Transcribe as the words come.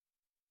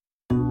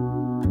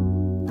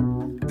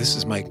This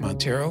is Mike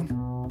Montero.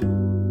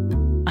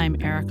 I'm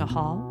Erica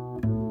Hall.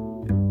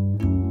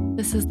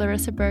 This is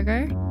Larissa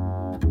Berger.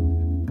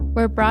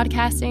 We're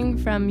broadcasting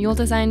from Mule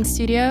Design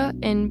Studio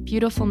in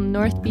beautiful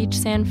North Beach,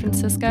 San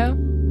Francisco.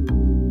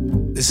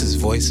 This is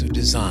Voice of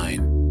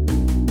Design.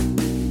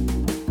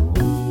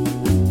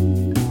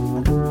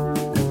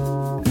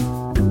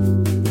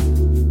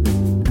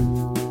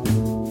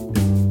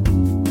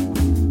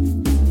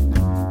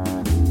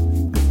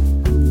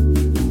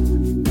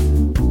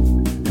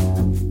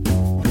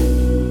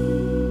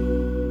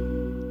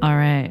 All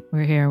right,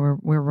 we're here.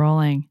 We're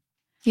rolling.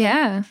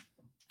 Yeah.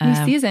 New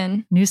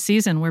season. New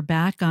season. We're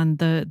back on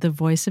the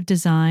Voice of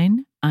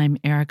Design. I'm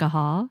Erica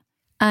Hall.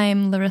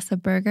 I'm Larissa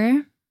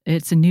Berger.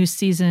 It's a new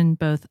season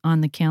both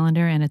on the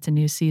calendar and it's a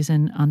new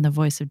season on the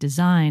Voice of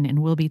Design. And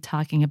we'll be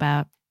talking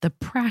about the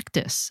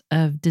practice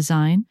of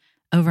design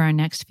over our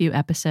next few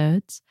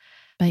episodes.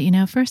 But,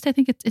 first, I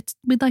think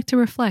we'd like to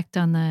reflect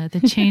on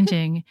the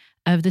changing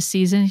of the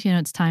season.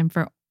 It's time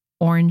for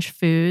orange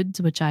foods,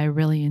 which I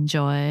really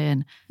enjoy,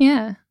 and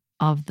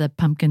all of the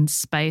pumpkin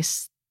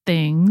spice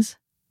things.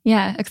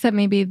 Yeah, except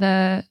maybe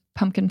the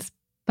pumpkin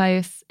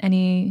spice,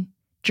 any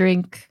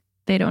drink,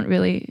 they don't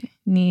really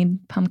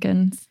need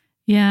pumpkins.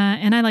 Yeah,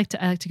 and I like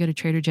to go to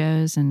Trader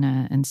Joe's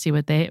and see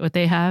what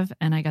they have.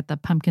 And I got the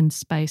pumpkin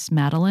spice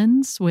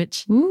madeleines,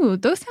 which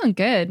those sound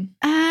good.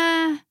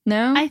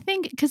 No, I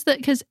think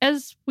because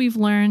as we've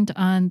learned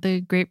on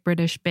the Great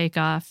British Bake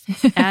Off,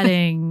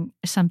 adding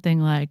something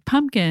like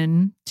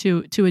pumpkin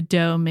to a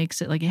dough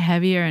makes it like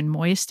heavier and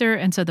moister,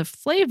 and so the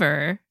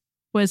flavor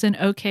was an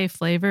okay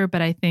flavor.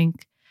 But I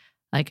think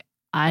like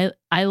I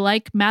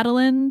like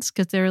madeleines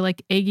because they're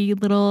like eggy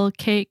little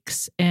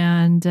cakes,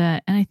 and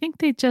I think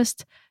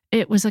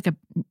it was like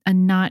a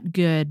not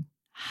good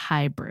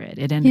hybrid.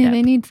 It ended up.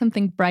 They need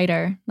something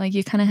brighter. Like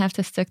you kind of have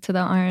to stick to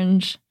the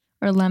orange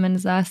or lemon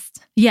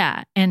zest.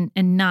 Yeah, and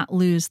not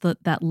lose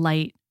that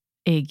light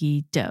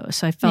eggy dough.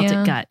 So I felt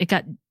it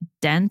got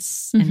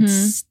dense and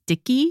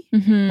sticky,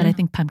 but I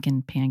think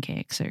pumpkin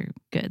pancakes are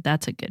good.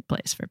 That's a good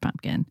place for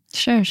pumpkin.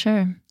 Sure.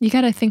 You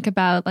got to think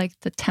about like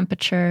the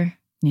temperature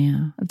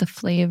of the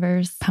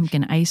flavors.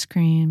 Pumpkin ice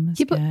cream is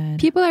good.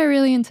 People are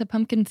really into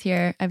pumpkins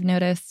here, I've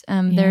noticed.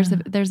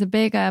 There's a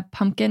big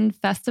pumpkin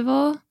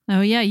festival. Oh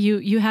yeah,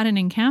 you had an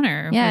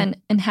encounter. Yeah,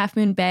 in Half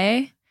Moon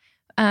Bay.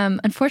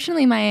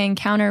 Unfortunately, my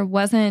encounter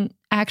wasn't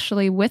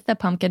actually with the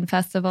pumpkin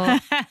festival.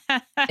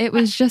 It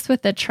was just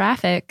with the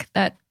traffic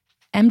that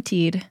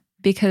emptied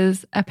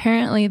because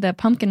apparently the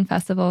pumpkin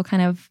festival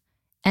kind of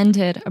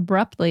ended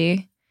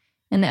abruptly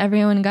and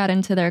everyone got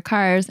into their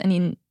cars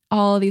and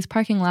all of these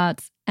parking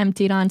lots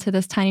emptied onto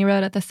this tiny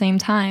road at the same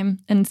time.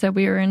 And so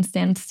we were in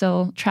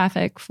standstill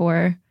traffic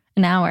for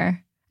an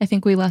hour. I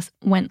think we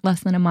went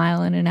less than a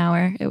mile in an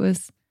hour. It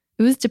was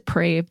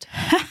depraved.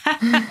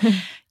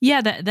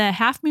 Yeah, the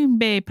Half Moon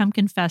Bay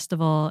Pumpkin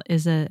Festival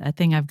is a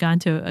thing I've gone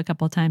to a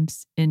couple of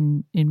times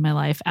in my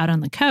life out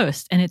on the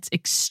coast, and it's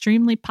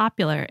extremely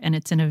popular, and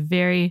it's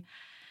in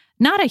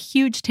not a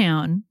huge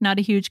town, not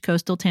a huge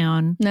coastal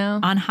town. No.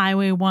 On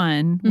Highway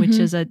 1, which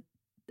is a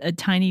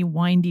tiny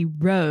windy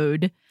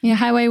road. Yeah,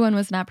 Highway 1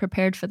 was not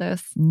prepared for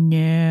this.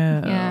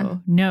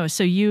 No.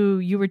 So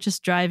you were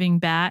just driving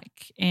back,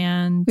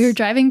 and we were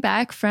driving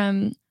back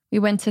we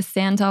went to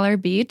Sand Dollar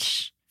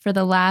Beach for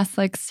the last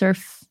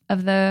surf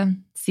of the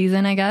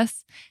season, I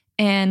guess.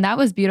 And that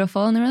was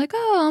beautiful. And they were like,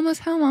 oh, almost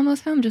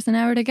home, just an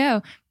hour to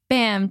go.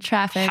 Bam,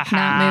 traffic,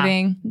 not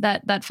moving.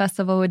 That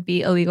festival would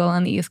be illegal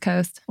on the East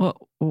Coast.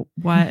 Well,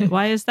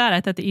 why is that? I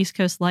thought the East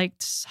Coast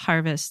liked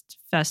harvest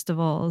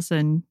festivals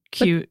and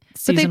cute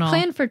seasonal. But they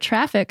planned for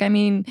traffic. I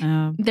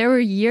mean, there were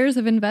years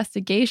of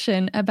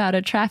investigation about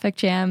a traffic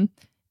jam,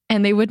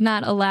 and they would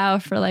not allow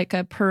for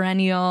a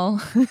perennial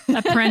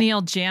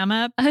jam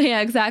up.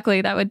 Yeah,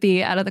 exactly. That would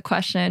be out of the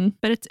question.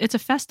 But it's a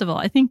festival.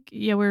 I think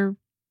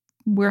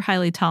we're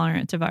highly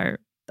tolerant of our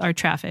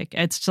traffic.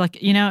 It's just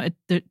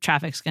the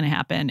traffic's going to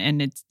happen,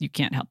 and you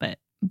can't help it.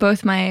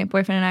 Both my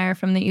boyfriend and I are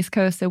from the East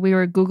Coast, so we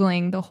were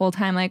Googling the whole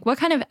time, what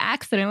kind of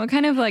accident, what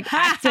kind of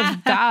act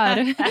of God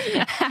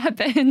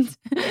happened?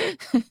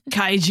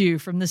 Kaiju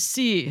from the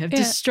sea have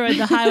destroyed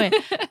the highway.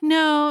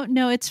 No,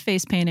 it's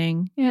face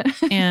painting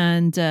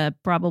and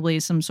probably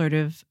some sort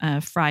of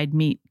fried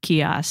meat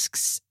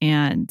kiosks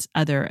and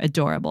other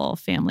adorable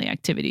family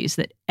activities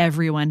that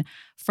everyone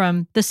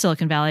from the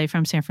Silicon Valley,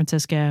 from San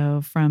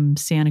Francisco, from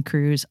Santa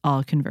Cruz,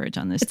 all converge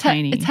on this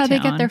tiny It's how town. they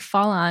get their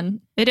fall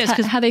on. It is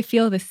how they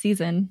feel the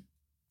season.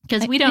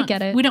 Because we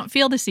don't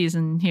feel the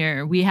season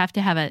here. We have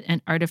to have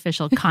an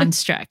artificial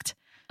construct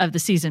of the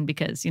season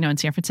because, in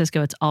San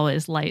Francisco, it's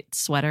always light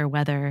sweater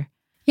weather.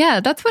 Yeah,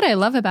 that's what I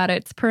love about it.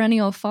 It's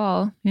perennial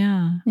fall.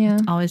 Yeah.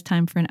 It's always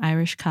time for an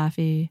Irish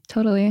coffee.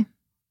 Totally.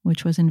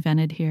 Which was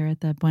invented here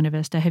at the Buena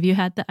Vista. Have you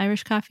had the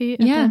Irish coffee at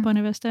the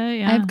Buena Vista?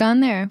 Yeah. I've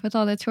gone there with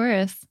all the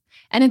tourists.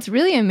 And it's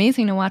really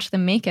amazing to watch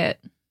them make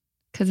it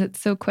because it's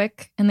so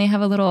quick. And they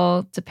have a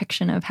little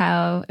depiction of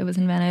how it was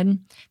invented.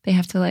 They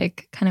have to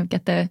kind of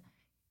get the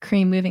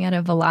cream moving at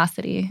a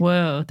velocity.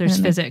 Whoa, there's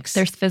physics.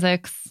 There's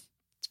physics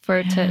for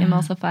it to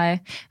emulsify.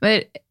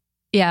 But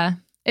yeah,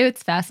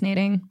 It's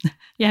fascinating.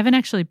 Yeah, I haven't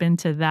actually been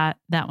to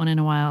that one in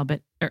a while,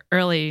 but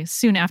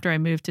soon after I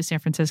moved to San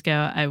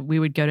Francisco, we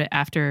would go to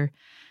after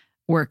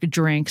work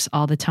drinks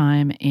all the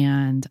time,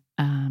 and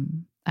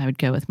I would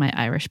go with my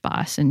Irish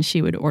boss, and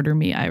she would order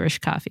me Irish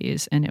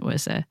coffees, and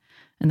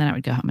then I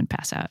would go home and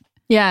pass out.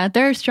 Yeah,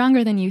 they're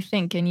stronger than you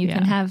think, and you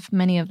can have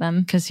many of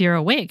them. Because you're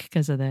awake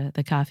because of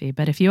the coffee.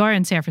 But if you are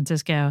in San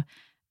Francisco,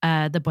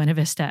 the Buena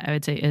Vista, I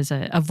would say, is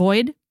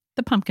avoid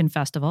the Pumpkin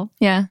Festival.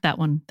 Yeah. That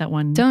one.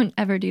 Don't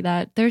ever do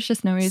that. There's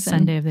just no reason.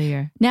 Sunday of the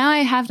year. Now I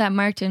have that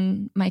marked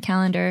in my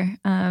calendar.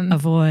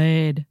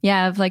 Avoid.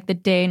 Yeah, of like the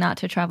day not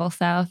to travel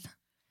south.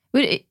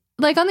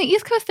 Like on the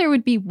East Coast, there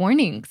would be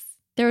warnings.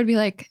 There would be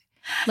like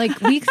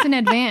weeks in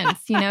advance,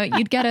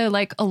 you'd get a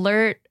like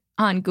alert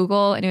on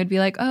Google and it would be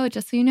like, oh,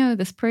 just so you know,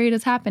 this parade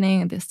is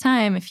happening at this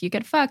time. If you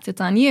get fucked, it's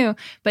on you.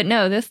 But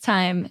no, this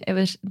time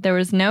there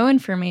was no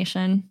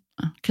information.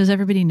 Because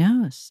everybody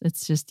knows.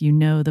 It's just,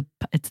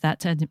 it's that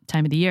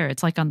time of the year.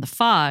 It's like on The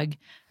Fog,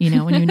 when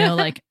you know,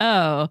 like,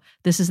 oh,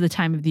 this is the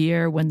time of the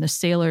year when the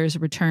sailors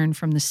return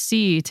from the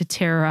sea to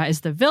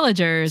terrorize the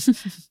villagers.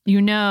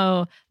 You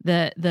know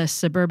that the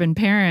suburban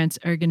parents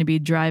are going to be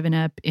driving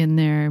up in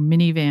their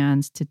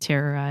minivans to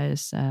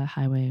terrorize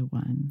Highway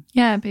 1.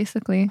 Yeah,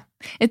 basically.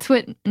 It's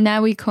what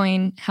now we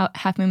coin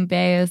Half Moon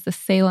Bay as the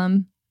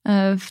Salem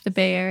of the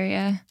Bay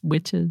Area.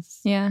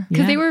 Witches. Yeah.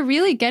 Because they were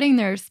really getting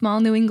their small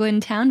New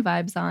England town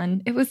vibes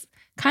on. It was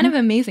kind of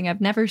amazing.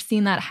 I've never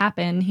seen that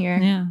happen here.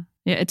 Yeah.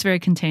 Yeah, it's very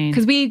contained.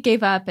 Because we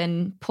gave up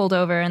and pulled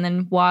over and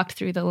then walked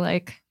through the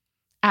like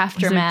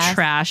aftermath. Was there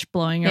trash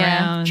blowing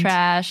around?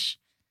 Trash,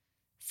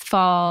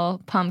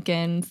 fall,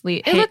 pumpkins.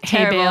 It looked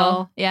terrible. Hay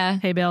bale. Yeah.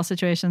 Hay bale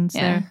situations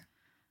Yeah. there.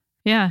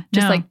 Yeah.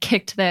 Just like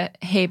kicked the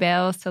hay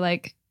bales to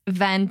like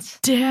vent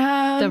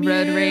the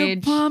road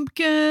rage.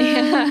 Pumpkins.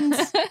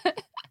 Yeah.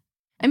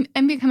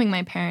 I'm becoming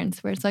my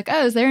parents where it's like,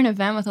 oh, is there an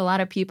event with a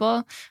lot of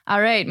people? All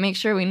right, make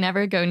sure we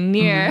never go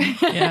near.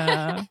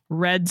 Yeah.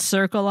 Red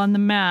circle on the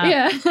map.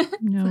 Yeah.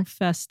 No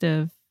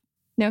festive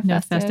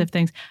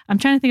things. I'm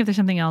trying to think if there's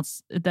something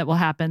else that will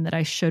happen that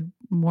I should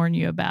warn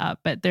you about,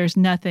 but there's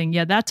nothing.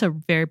 Yeah, that's a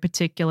very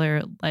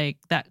particular, like,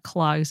 that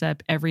clogs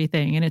up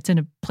everything. And it's in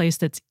a place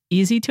that's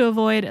easy to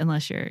avoid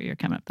unless you're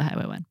coming up the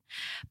Highway 1.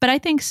 But I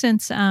think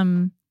since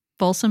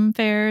Folsom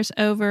Fair's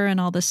over and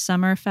all the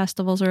summer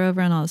festivals are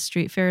over and all the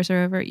street fairs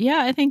are over,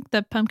 yeah, I think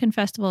the Pumpkin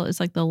Festival is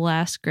like the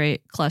last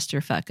great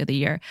clusterfuck of the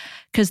year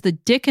because the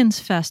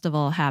Dickens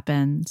Festival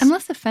happens. I'm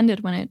less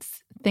offended when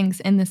it's things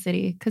in the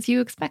city because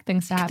you expect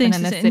things to happen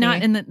in the city.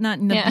 Not in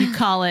the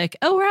bucolic,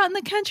 oh, we're out in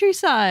the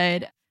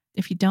countryside.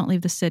 If you don't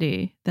leave the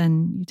city,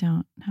 then you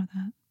don't have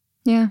that.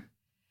 Yeah.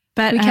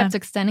 But we kept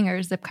extending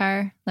our zip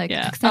car. Like,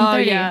 yeah. extend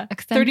 30. Yeah.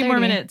 Extend 30 more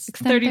minutes.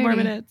 30 more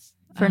minutes.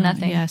 For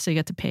nothing. Yeah, so you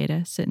get to pay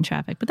to sit in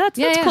traffic. But that's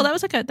cool. That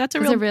was that's a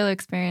real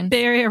experience.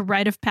 Bay Area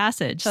rite of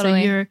passage.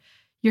 Totally. So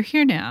you're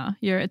here now.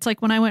 It's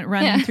like when I went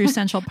running through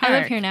Central Park. I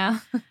live here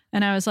now.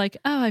 And I was like,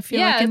 oh, I feel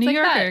like a New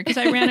Yorker because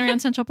I ran around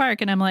Central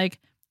Park and I'm like,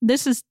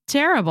 this is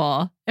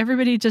terrible.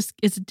 Everybody just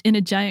is in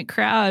a giant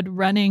crowd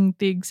running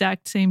the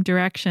exact same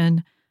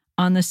direction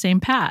on the same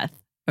path.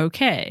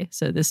 Okay,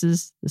 so this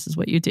is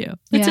what you do.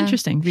 It's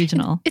interesting,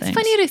 regional. It's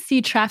funny to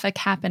see traffic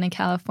happen in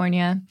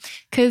California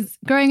because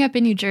growing up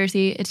in New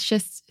Jersey, it's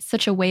just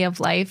such a way of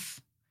life.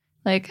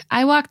 Like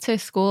I walked to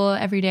school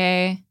every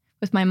day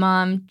with my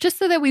mom just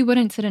so that we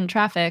wouldn't sit in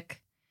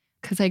traffic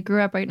because I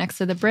grew up right next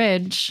to the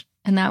bridge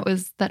and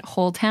that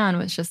whole town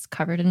was just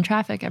covered in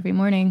traffic every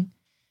morning.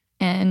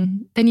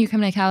 And then you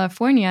come to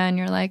California and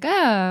you're like,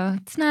 oh,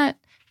 it's not,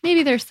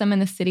 maybe there's some in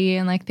the city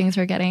and like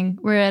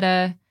we're at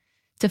a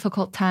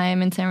difficult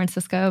time in San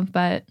Francisco,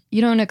 but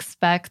you don't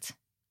expect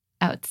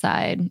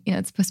outside.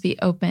 It's supposed to be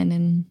open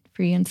and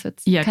free, and so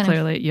it's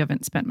clearly you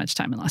haven't spent much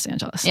time in Los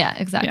Angeles. Yeah,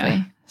 exactly.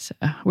 Yeah. So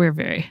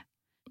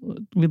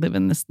we live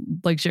in this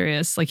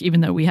luxurious, like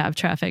even though we have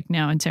traffic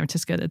now in San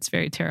Francisco that's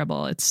very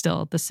terrible, it's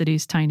still the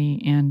city's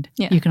tiny and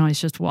you can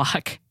always just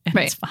walk and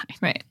it's fine.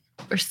 Right.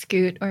 Or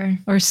scoot or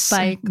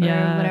bike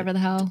or whatever the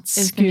hell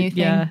is the new thing.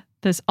 Yeah.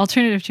 This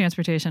alternative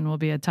transportation will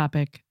be a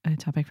topic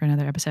for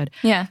another episode.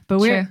 Yeah, but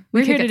we're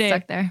here today.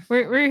 Stuck there.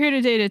 We're here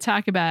today to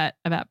talk about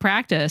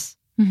practice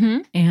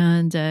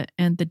and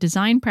the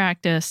design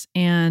practice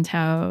and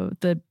how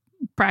the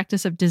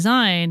practice of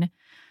design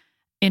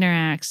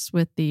interacts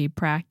with the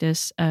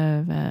practice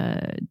of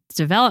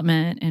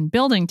development and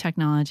building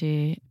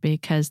technology,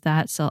 because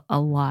that's a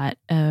lot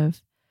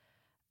of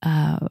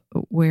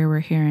where we're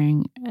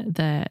hearing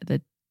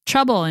the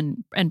trouble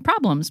and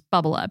problems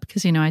bubble up.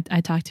 Because,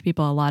 I talk to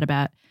people a lot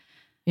about,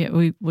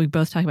 we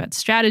both talk about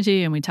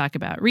strategy and we talk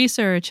about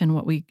research, and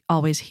what we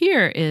always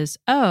hear is,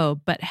 oh,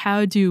 but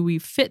how do we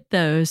fit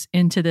those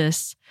into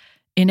this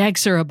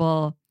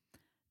inexorable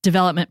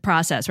development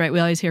process, right? We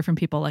always hear from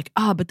people like,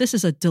 oh, but this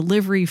is a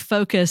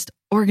delivery-focused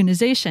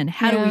organization.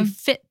 How do we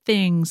fit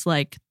things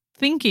like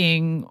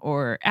thinking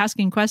or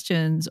asking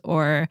questions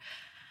or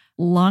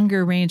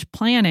longer range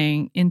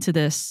planning into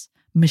this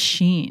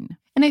machine?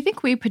 And I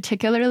think we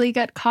particularly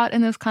get caught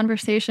in those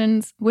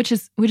conversations, which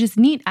is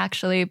neat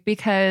actually,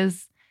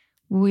 because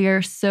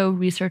we're so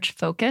research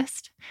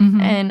focused.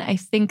 Mhm. And I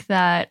think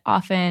that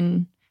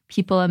often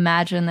people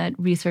imagine that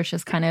research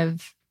is kind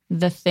of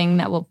the thing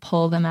that will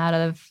pull them out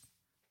of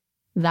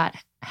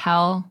that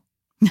hell,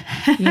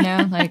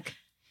 like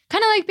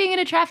kind of like being in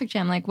a traffic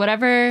jam, like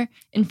whatever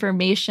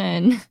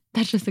information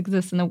that just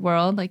exists in the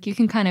world, like you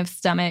can kind of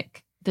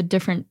stomach the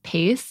different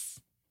pace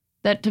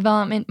that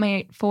development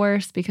might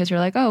force because you're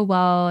like, oh,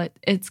 well,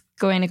 it's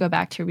going to go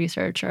back to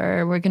research,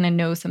 or we're going to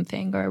know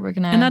something, or we're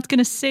going to... And that's going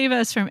to save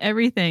us from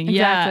everything.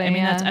 Exactly, yeah. I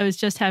mean, I was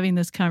just having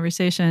this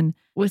conversation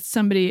with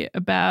somebody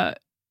about,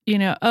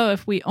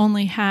 if we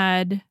only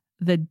had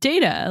the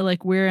data,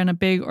 like we're in a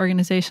big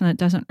organization that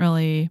doesn't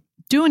really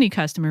do any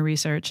customer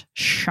research,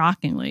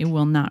 shockingly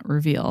will not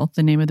reveal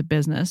the name of the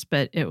business,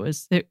 but it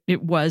was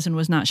and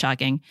was not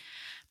shocking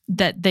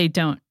that they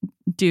don't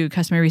do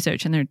customer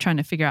research, and they're trying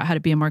to figure out how to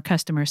be a more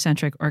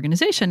customer-centric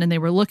organization. And they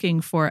were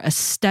looking for a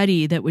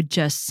study that would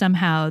just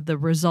somehow, the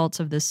results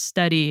of this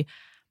study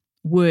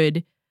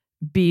would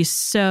be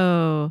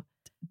so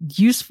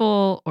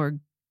useful or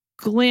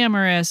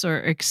glamorous or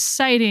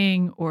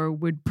exciting, or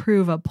would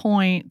prove a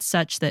point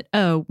such that,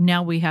 oh,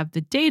 now we have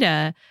the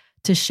data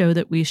to show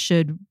that we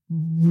should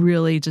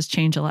really just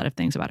change a lot of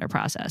things about our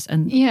process.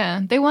 And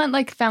yeah, they want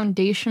like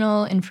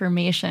foundational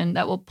information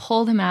that will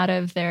pull them out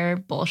of their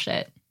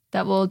bullshit,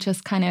 that will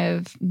just kind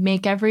of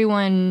make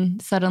everyone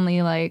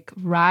suddenly like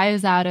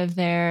rise out of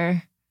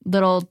their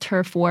little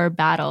turf war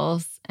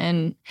battles.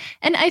 And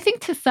I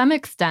think to some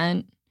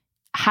extent,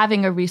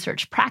 having a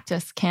research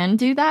practice can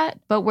do that.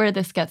 But where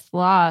this gets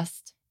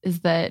lost is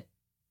that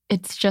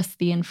it's just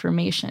the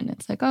information.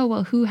 It's like, oh,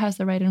 well, who has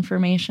the right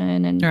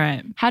information? And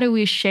right. How do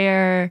we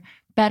share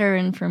better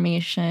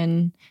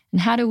information?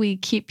 And how do we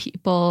keep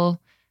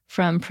people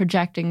from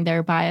projecting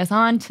their bias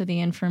onto the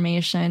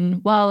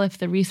information? Well, if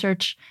the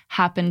research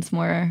happens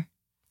more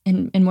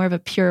in more of a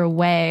pure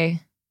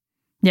way.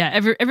 Yeah,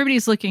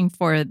 everybody's looking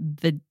for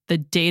the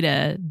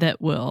data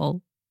that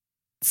will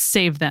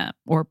save them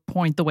or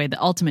point the way,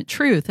 the ultimate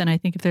truth. And I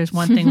think if there's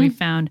one thing we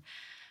found,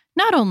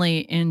 not only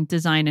in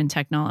design and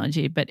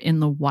technology, but in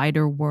the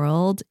wider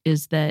world,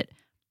 is that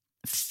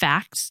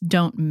facts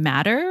don't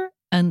matter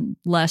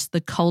unless the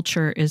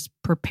culture is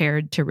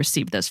prepared to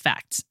receive those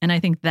facts. And I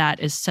think that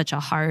is such a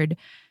hard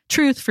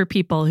truth for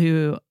people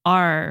who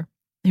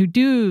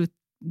do,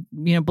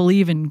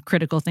 believe in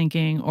critical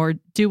thinking or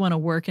do want to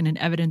work in an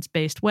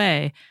evidence-based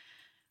way.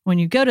 When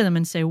you go to them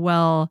and say,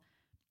 well,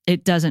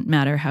 it doesn't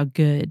matter how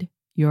good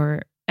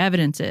your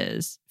evidence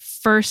is.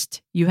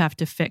 First, you have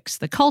to fix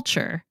the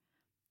culture.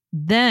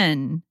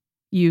 Then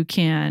you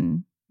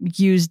can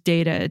use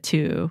data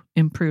to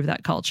improve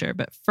that culture.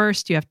 But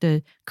first, you have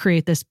to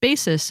create this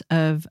basis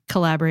of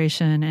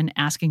collaboration and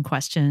asking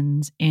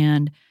questions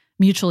and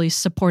mutually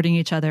supporting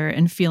each other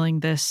and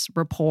feeling this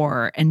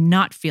rapport and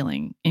not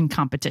feeling in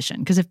competition.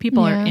 Because if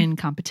people are in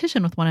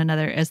competition with one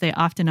another, as they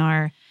often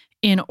are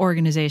in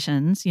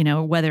organizations,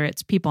 whether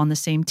it's people on the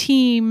same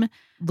team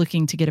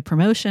looking to get a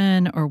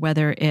promotion, or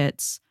whether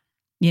it's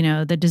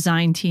the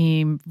design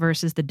team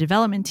versus the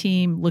development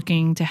team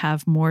looking to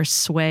have more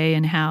sway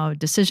in how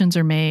decisions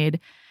are made.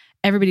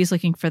 Everybody's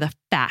looking for the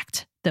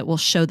fact that will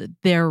show that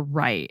they're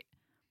right.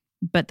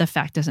 But the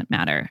fact doesn't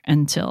matter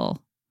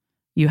until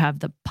you have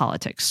the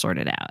politics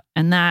sorted out.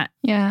 And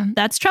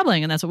that's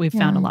troubling. And that's what we've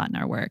found a lot in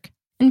our work.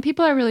 And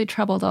people are really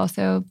troubled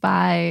also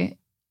by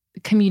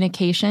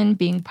communication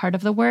being part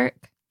of the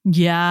work.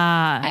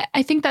 Yeah.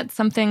 I think that's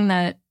something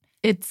that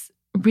it's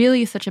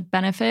really such a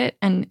benefit,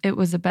 and it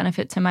was a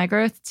benefit to my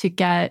growth to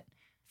get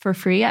for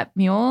free at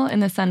Mule,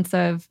 in the sense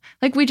of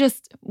like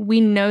we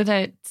know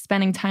that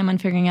spending time on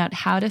figuring out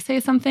how to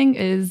say something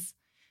is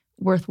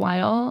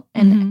worthwhile.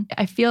 And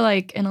I feel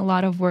like in a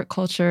lot of work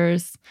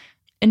cultures,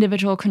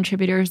 individual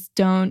contributors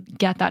don't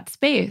get that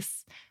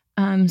space.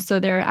 So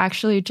they're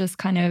actually just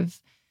kind of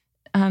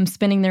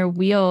spinning their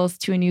wheels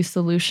to a new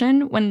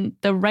solution when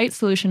the right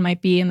solution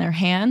might be in their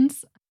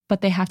hands, but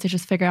they have to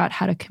just figure out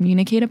how to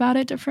communicate about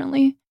it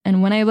differently.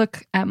 And when I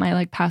look at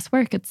my past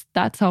work,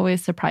 that's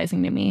always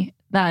surprising to me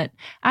that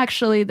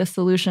actually the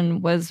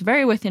solution was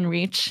very within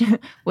reach,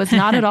 was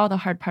not at all the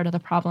hard part of the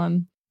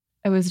problem.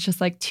 I was just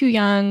too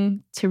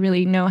young to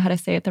really know how to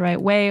say it the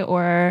right way,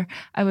 or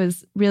I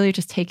was really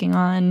just taking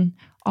on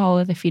all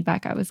of the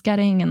feedback I was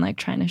getting and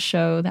trying to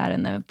show that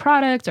in the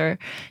product, or,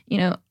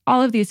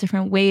 all of these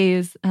different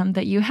ways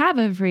that you have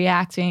of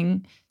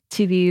reacting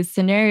to these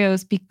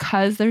scenarios,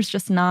 because there's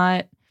just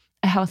not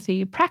a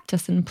healthy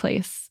practice in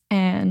place.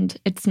 And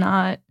it's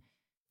not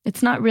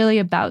really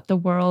about the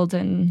world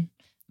and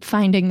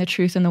finding the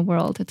truth in the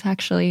world. It's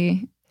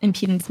actually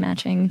impedance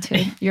matching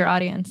to your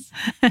audience.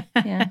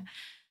 Yeah.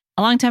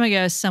 A long time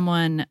ago,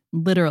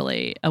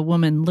 a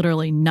woman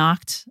literally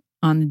knocked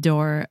on the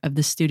door of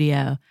the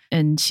studio,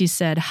 and she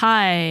said,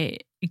 "Hi,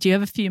 do you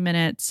have a few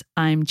minutes?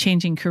 I'm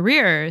changing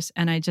careers,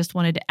 and I just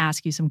wanted to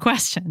ask you some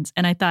questions."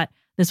 And I thought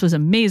this was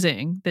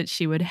amazing that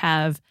she would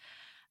have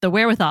the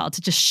wherewithal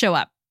to just show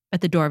up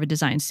at the door of a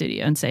design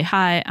studio and say,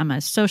 "Hi, I'm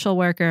a social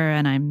worker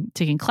and I'm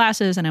taking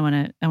classes and I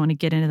want to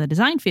get into the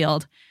design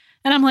field."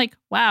 And I'm like,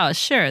 wow,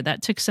 sure,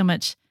 that took so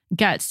much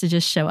guts to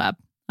just show up.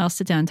 I'll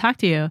sit down and talk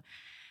to you.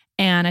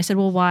 And I said,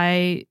 well,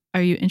 why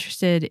are you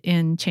interested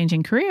in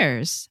changing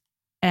careers?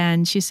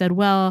 And she said,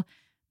 well,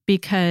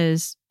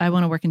 because I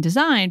want to work in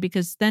design,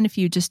 because then if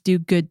you just do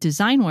good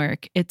design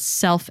work, it's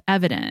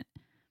self-evident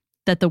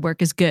that the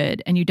work is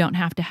good and you don't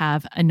have to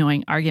have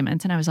annoying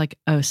arguments. And I was like,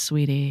 oh,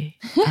 sweetie,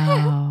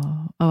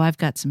 I've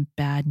got some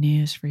bad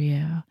news for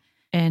you.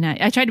 And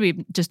I tried to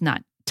be just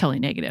not totally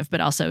negative,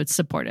 but also it's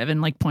supportive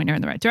and like point her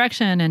in the right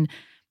direction and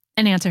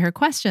answer her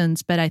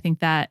questions. But I think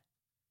that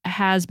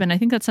has been, I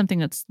think that's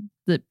something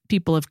that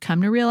people have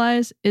come to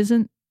realize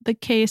isn't the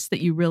case,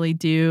 that you really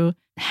do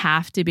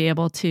have to be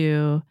able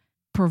to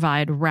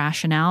provide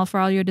rationale for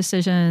all your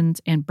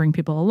decisions and bring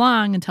people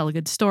along and tell a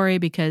good story,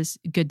 because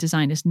good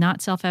design is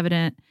not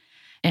self-evident,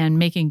 and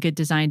making good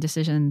design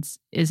decisions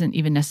isn't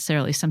even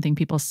necessarily something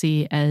people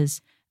see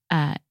as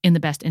in the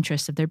best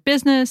interest of their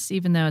business,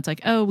 even though it's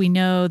like, oh, we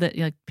know that,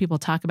 like, people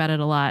talk about it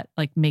a lot,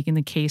 like making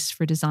the case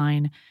for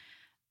design.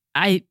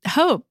 I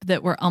hope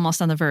that we're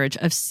almost on the verge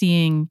of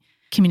seeing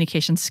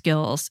communication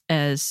skills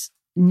as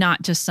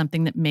not just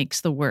something that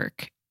makes the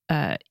work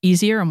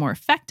easier or more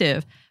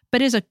effective,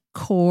 but is a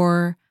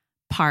core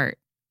part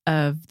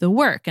of the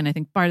work. And I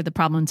think part of the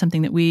problem, and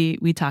something that we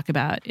talk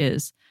about,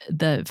 is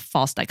the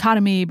false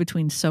dichotomy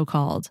between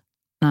so-called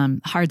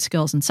hard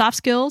skills and soft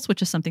skills,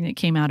 which is something that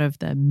came out of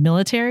the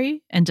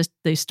military. And just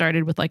they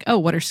started with like, oh,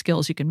 what are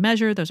skills you can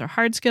measure? Those are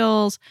hard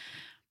skills.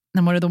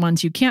 And what are the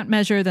ones you can't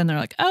measure? Then they're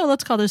like, oh,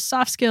 let's call those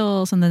soft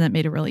skills. And then that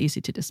made it really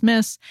easy to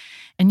dismiss.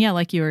 And yeah,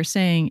 like you were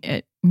saying,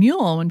 at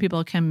Mule, when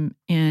people come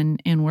in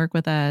and work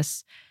with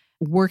us,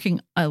 working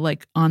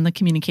like on the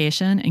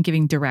communication and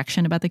giving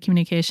direction about the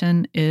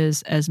communication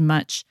is as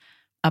much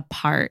a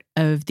part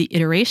of the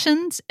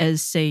iterations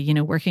as, say,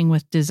 working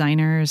with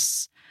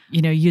designers,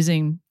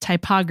 using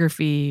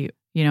typography,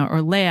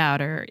 or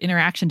layout or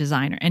interaction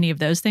design or any of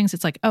those things.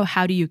 It's like, oh,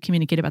 how do you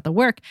communicate about the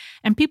work?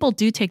 And people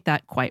do take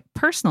that quite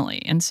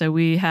personally. And so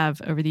we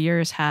have over the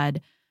years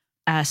had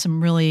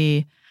some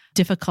really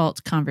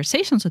difficult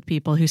conversations with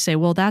people who say,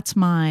 well, that's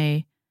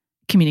my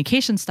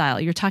communication style.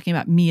 You're talking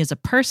about me as a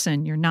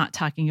person. You're not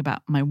talking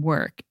about my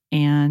work.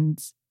 And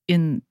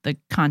in the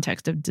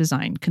context of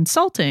design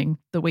consulting,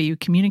 the way you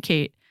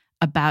communicate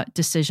about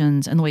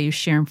decisions and the way you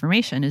share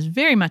information is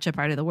very much a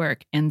part of the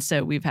work. And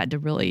so we've had to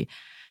really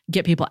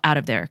get people out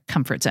of their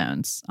comfort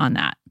zones on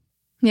that.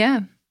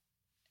 Yeah.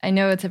 I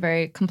know it's a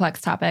very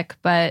complex topic,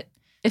 but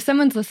if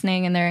someone's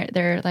listening and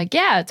they're like,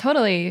 yeah,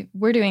 totally,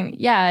 I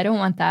don't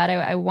want that.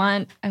 I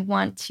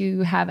want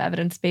to have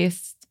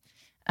evidence-based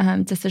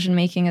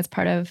decision-making as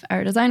part of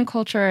our design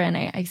culture. And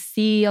I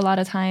see a lot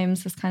of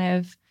times this kind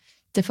of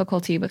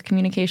difficulty with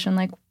communication.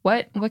 Like,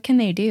 what can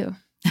they do?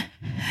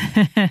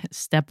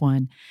 Step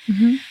one.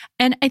 Mm-hmm.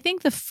 And I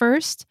think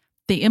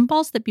the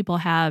impulse that people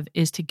have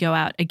is to go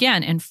out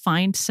again and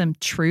find some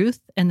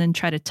truth and then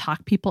try to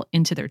talk people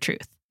into their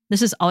truth.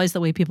 This is always the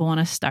way people want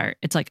to start.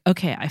 It's like,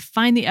 okay, I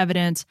find the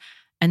evidence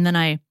and then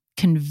I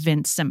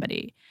convince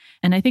somebody.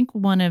 And I think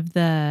one of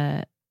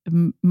the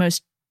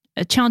most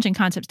challenging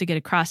concepts to get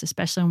across,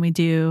 especially when we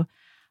do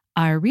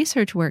our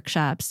research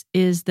workshops,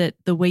 is that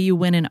the way you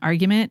win an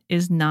argument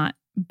is not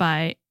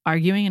by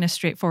arguing in a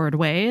straightforward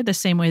way, the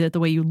same way that the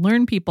way you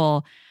learn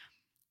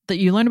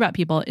about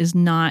people is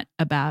not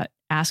about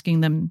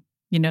asking them,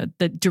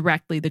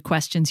 directly the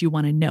questions you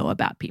want to know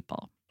about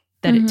people,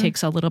 that Mm-hmm. it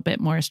takes a little bit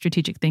more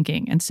strategic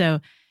thinking. And so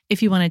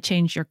if you want to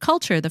change your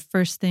culture, the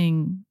first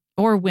thing,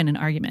 or win an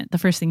argument, the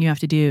first thing you have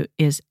to do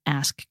is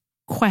ask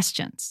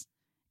questions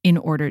in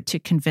order to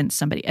convince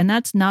somebody. And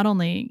that's not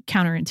only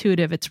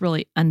counterintuitive, it's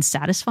really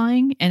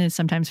unsatisfying, and it's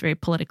sometimes very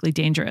politically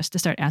dangerous to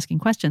start asking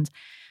questions.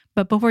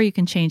 But before you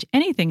can change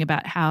anything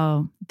about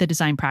how the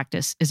design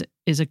practice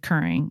is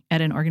occurring at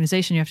an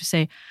organization, you have to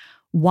say,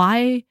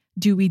 why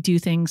do we do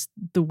things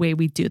the way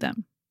we do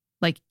them?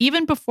 Like,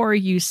 even before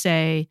you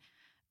say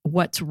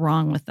what's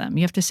wrong with them,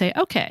 you have to say,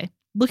 okay,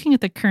 looking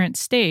at the current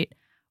state,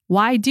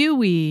 why do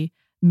we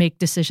make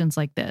decisions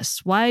like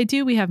this? Why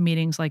do we have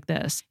meetings like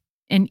this?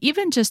 And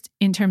even just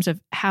in terms of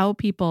how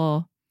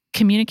people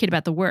communicate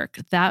about the work,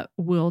 that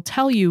will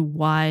tell you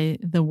why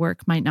the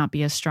work might not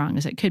be as strong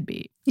as it could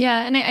be.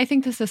 Yeah, and I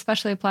think this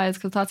especially applies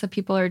because lots of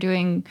people are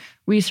doing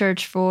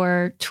research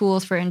for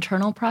tools for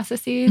internal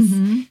processes.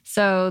 Mm-hmm.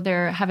 So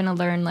they're having to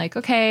learn like,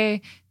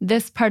 okay,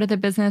 this part of the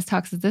business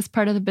talks to this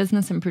part of the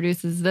business and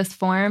produces this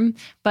form.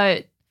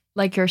 But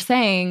like you're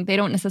saying, they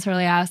don't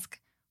necessarily ask,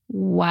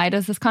 why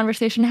does this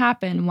conversation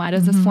happen? Why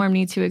does this Mm-hmm. form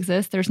need to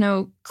exist? There's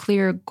no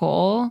clear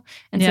goal.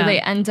 And so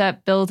they end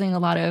up building a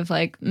lot of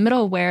like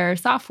middleware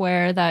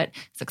software that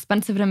is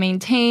expensive to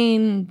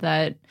maintain,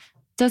 that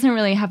doesn't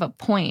really have a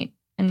point.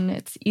 And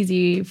it's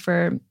easy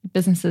for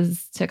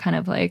businesses to kind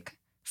of like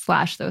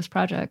slash those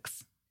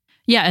projects.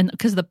 Yeah, and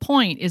because the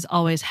point is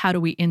always, how do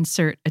we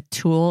insert a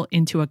tool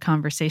into a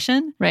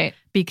conversation? Right.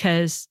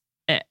 Because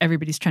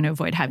everybody's trying to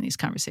avoid having these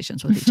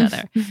conversations with each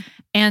other.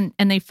 And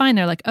they find,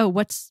 they're like, oh,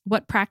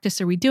 what practice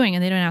are we doing?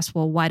 And they don't ask,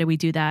 well, why do we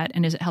do that?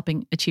 And is it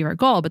helping achieve our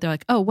goal? But they're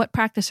like, oh, what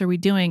practice are we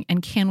doing?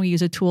 And can we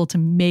use a tool to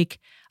make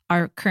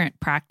our current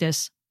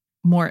practice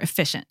more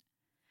efficient?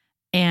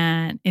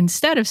 And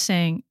instead of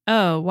saying,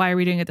 oh, why are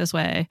we doing it this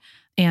way?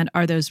 And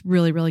are those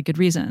really, really good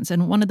reasons?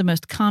 And one of the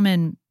most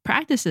common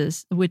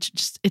practices, which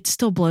just, it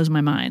still blows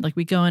my mind. Like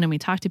we go in and we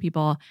talk to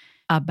people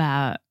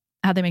about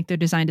how they make their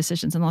design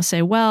decisions. And they'll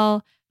say,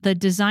 well, the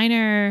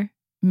designer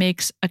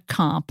makes a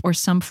comp or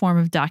some form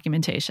of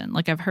documentation.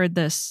 Like I've heard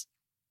this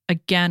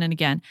again and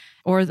again,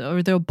 or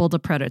they'll build a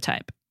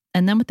prototype.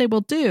 And then what they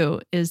will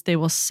do is they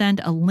will send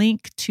a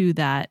link to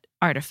that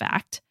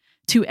artifact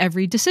to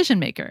every decision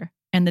maker.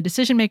 And the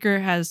decision maker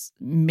has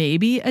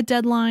maybe a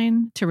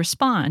deadline to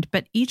respond,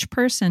 but each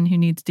person who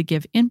needs to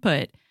give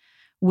input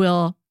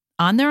will,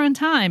 on their own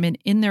time and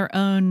in their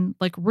own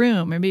like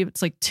room, or maybe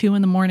it's like 2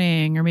 a.m,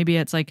 or maybe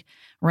it's like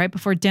right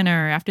before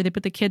dinner after they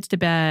put the kids to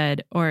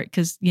bed, or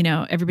because,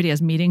 everybody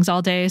has meetings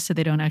all day, so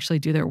they don't actually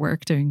do their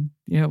work during,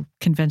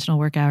 conventional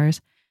work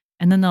hours.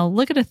 And then they'll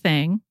look at a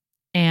thing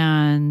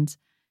and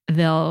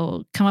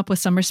they'll come up with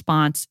some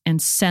response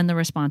and send the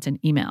response in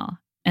email.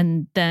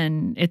 And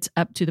then it's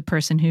up to the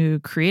person who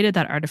created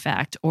that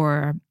artifact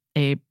or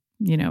a,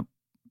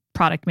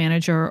 product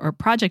manager or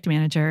project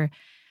manager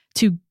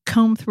to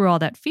comb through all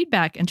that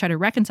feedback and try to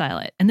reconcile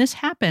it. And this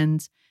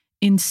happens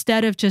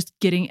instead of just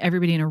getting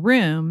everybody in a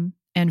room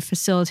and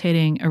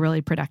facilitating a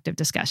really productive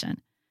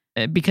discussion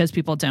because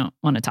people don't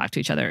want to talk to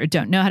each other or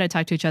don't know how to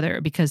talk to each other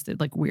or because the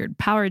like weird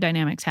power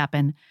dynamics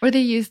happen. Or they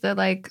use the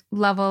like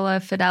level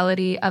of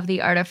fidelity of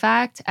the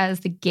artifact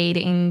as the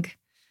gating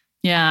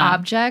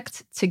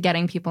object to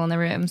getting people in the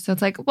room. So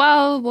it's like,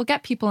 well, we'll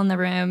get people in the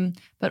room,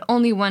 but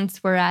only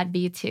once we're at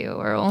B2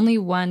 or only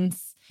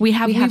once we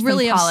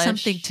really have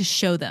something to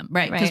show them,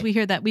 right? Because we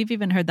hear that, we've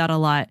even heard that a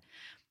lot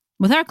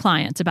with our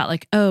clients about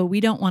like, oh, we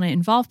don't want to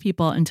involve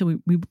people until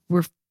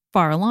we're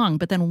far along.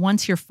 But then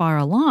once you're far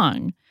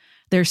along,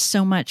 there's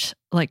so much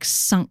like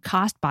sunk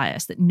cost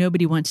bias that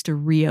nobody wants to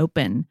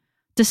reopen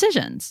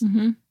decisions.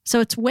 Mm-hmm. So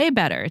it's way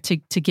better to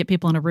get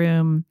people in a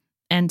room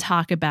and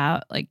talk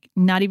about like,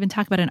 not even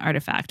talk about an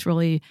artifact,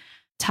 really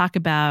talk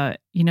about,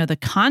 the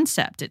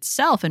concept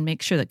itself and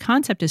make sure the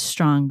concept is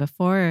strong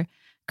before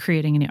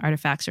creating any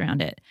artifacts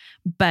around it.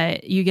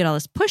 But you get all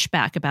this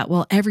pushback about,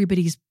 well,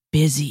 everybody's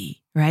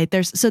busy, right?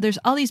 There's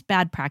all these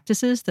bad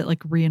practices that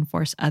like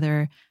reinforce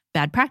other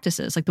bad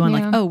practices. Like the one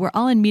like, oh, we're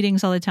all in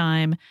meetings all the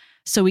time,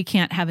 so we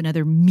can't have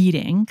another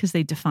meeting because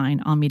they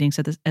define all meetings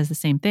as the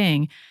same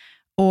thing.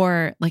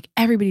 Or like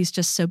everybody's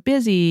just so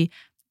busy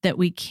that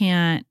we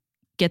can't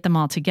get them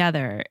all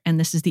together. And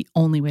this is the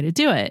only way to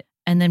do it.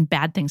 And then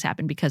bad things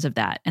happen because of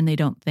that. And they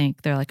don't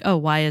think, they're like, oh,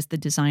 why is the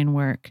design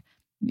work,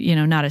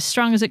 not as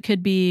strong as it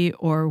could be?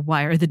 Or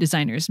why are the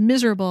designers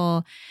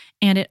miserable?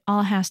 And it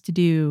all has to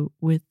do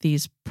with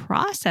these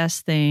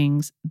process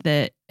things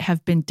that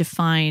have been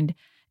defined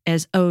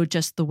as, oh,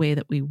 just the way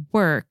that we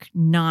work,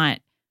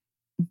 not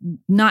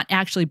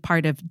actually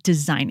part of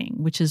designing,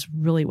 which is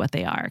really what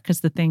they are.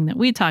 Because the thing that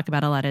we talk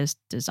about a lot is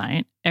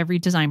design. Every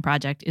design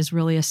project is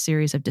really a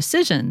series of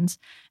decisions.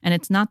 And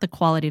it's not the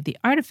quality of the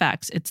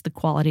artifacts, it's the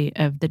quality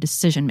of the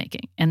decision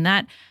making. And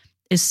that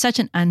is such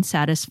an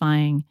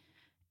unsatisfying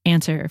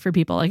answer for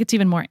people. Like it's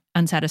even more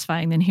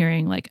unsatisfying than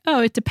hearing like,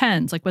 oh, it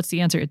depends. Like, what's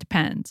the answer? It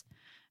depends.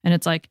 And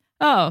it's like,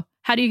 oh,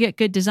 how do you get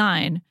good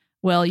design?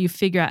 Well, you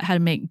figure out how to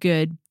make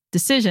good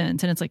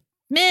decisions. And it's like,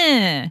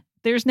 meh,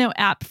 there's no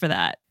app for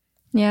that.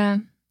 Yeah.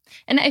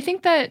 And I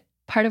think that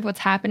part of what's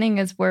happening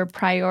is we're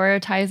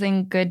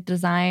prioritizing good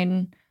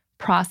design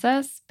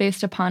process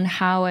based upon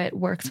how it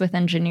works with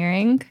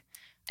engineering.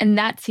 And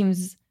that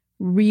seems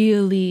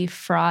really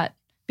fraught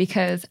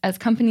because as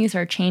companies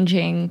are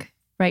changing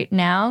right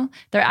now,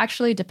 they're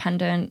actually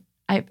dependent,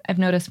 I've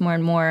noticed more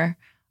and more,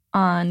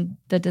 on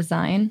the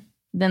design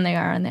than they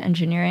are on the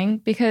engineering,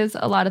 because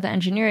a lot of the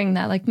engineering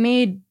that like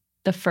made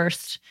the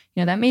first,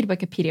 that made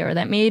Wikipedia or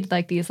that made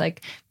like these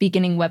like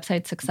beginning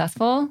websites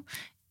successful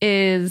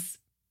is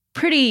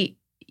pretty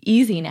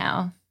easy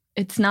now.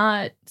 It's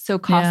not so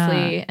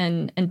costly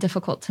and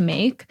difficult to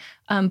make,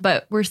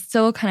 but we're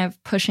still kind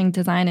of pushing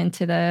design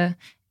into the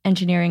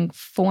engineering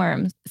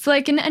forms. So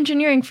like in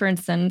engineering, for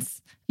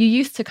instance, you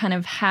used to kind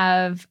of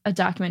have a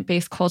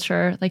document-based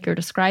culture like you're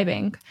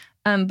describing,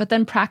 but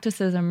then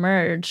practices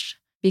emerged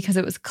because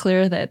it was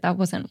clear that that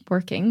wasn't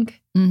working.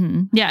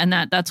 Mm-hmm. Yeah, and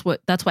that's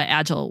why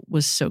Agile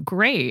was so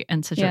great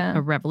and such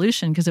a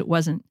revolution, because it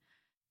wasn't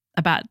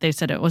about, they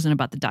said it wasn't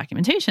about the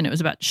documentation, it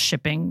was about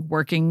shipping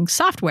working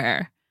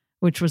software,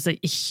 which was a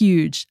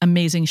huge,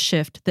 amazing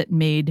shift that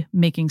made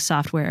making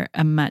software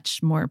a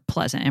much more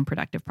pleasant and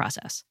productive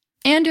process.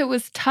 And it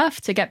was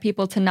tough to get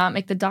people to not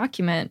make the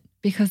document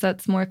because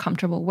that's more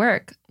comfortable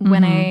work. Mm-hmm.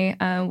 When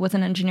I was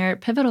an engineer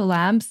at Pivotal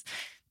Labs,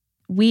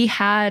 we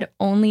had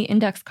only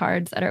index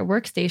cards at our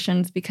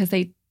workstations because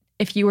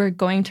if you were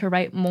going to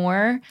write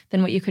more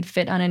than what you could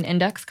fit on an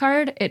index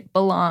card, it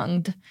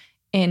belonged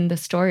in the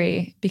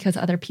story because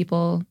other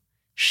people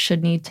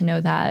should need to know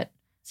that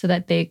so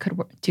that they could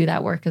do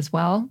that work as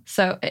well.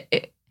 So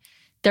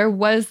there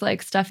was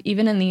like stuff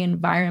even in the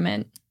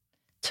environment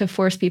to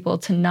force people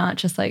to not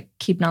just like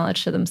keep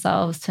knowledge to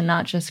themselves, to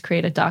not just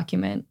create a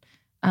document,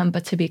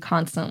 but to be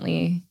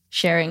constantly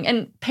sharing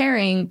and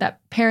pairing.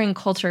 That pairing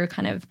culture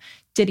kind of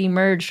did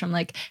emerge from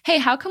like, hey,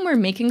 how come we're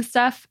making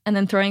stuff and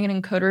then throwing it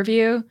in code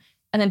review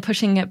and then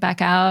pushing it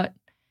back out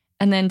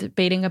and then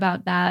debating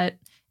about that?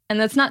 And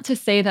that's not to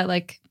say that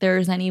like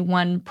there's any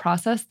one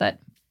process that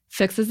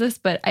fixes this,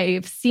 but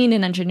I've seen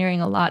in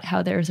engineering a lot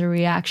how there's a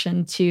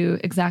reaction to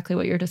exactly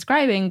what you're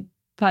describing.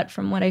 But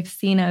from what I've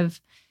seen of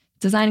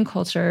design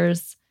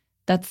cultures,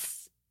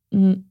 that's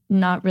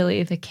not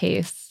really the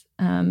case.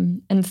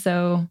 And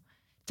so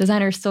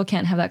designers still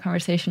can't have that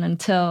conversation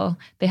until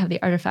they have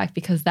the artifact,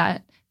 because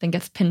that then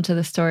gets pinned to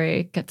the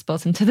story, gets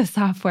built into the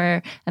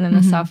software, and then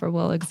the software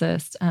will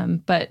exist.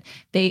 But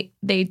they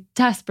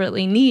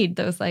desperately need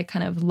those like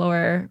kind of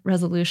lower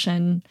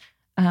resolution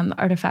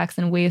artifacts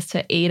and ways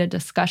to aid a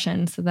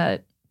discussion so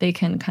that they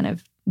can kind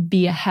of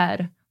be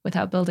ahead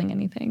without building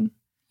anything.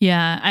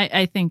 Yeah,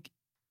 I think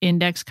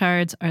index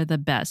cards are the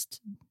best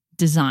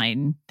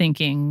design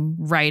thinking,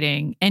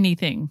 writing,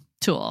 anything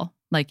tool.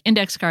 Like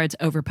index cards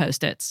over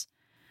Post-its,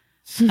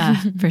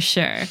 for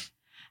sure.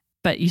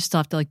 But you still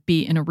have to like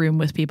be in a room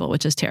with people,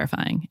 which is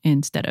terrifying,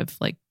 instead of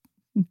like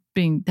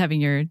having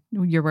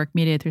your work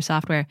mediated through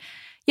software.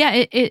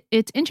 Yeah,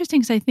 it's interesting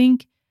because I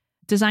think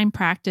design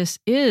practice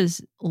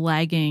is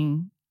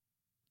lagging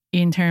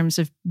in terms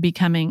of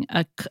becoming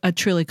a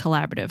truly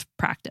collaborative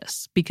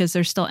practice, because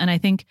there's still, and I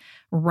think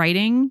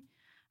writing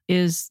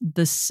is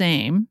the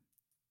same,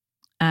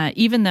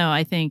 even though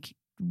I think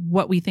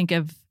what we think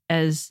of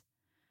as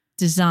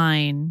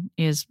design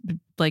is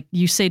like,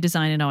 you say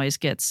design, it always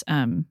gets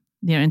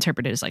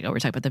interpreted as like, oh, we're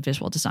talking about the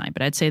visual design.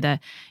 But I'd say that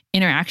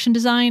interaction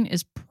design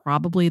is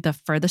probably the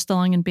furthest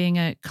along in being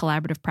a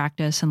collaborative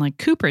practice. And like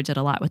Cooper did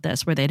a lot with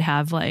this, where they'd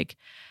have like,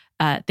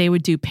 they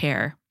would do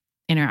pair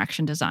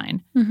interaction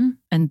design.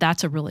 And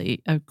that's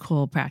a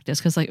cool practice,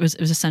 because like it was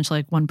essentially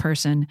like one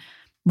person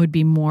would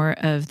be more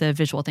of the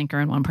visual thinker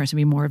and one person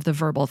would be more of the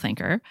verbal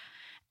thinker.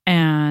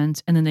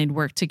 And then they'd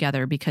work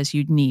together, because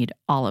you'd need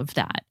all of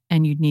that.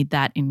 And you'd need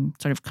that in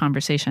sort of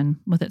conversation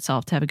with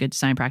itself to have a good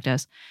design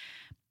practice.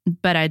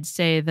 But I'd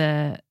say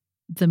the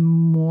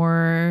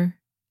more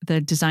the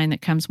design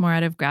that comes more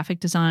out of graphic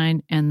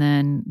design, and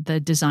then the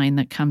design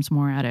that comes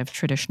more out of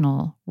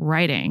traditional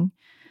writing,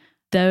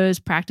 those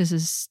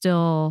practices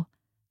still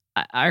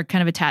are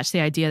kind of attached to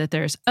the idea that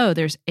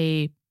there's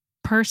a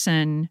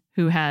person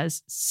who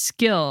has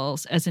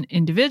skills as an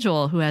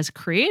individual, who has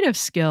creative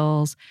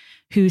skills,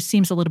 who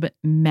seems a little bit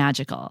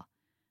magical.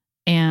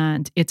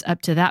 And it's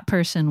up to that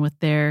person with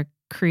their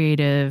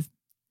creative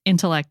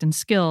intellect and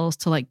skills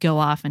to like go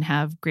off and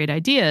have great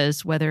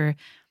ideas, whether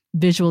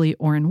visually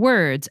or in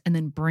words, and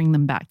then bring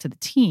them back to the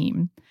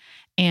team.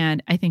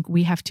 And I think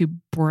we have to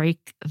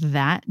break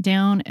that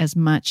down as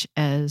much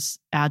as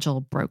Agile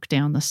broke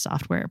down the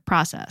software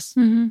process.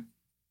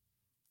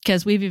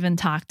 Because we've even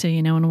talked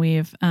to, when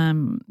we've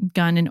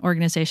gone in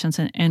organizations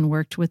and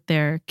worked with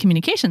their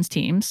communications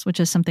teams, which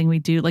is something we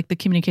do. Like the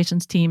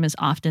communications team is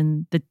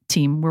often the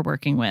team we're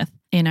working with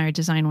in our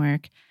design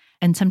work.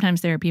 And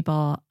sometimes there are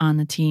people on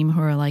the team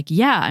who are like,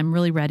 yeah, I'm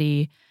really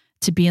ready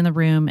to be in the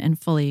room and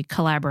fully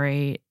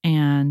collaborate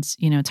and,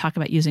 talk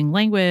about using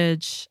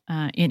language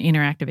in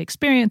interactive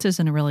experiences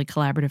in a really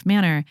collaborative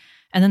manner.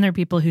 And then there are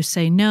people who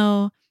say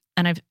no.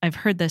 And I've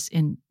heard this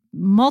in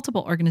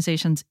multiple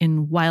organizations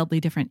in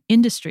wildly different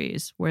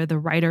industries, where the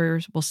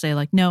writers will say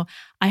like, no,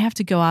 I have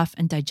to go off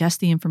and digest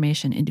the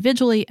information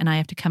individually, and I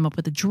have to come up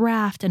with a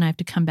draft, and I have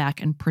to come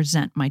back and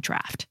present my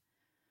draft.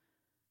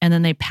 And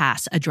then they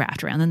pass a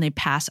draft around, then they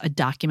pass a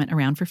document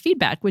around for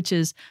feedback, which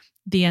is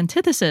the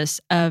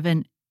antithesis of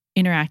an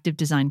interactive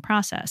design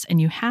process. And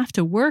you have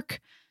to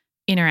work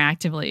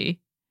interactively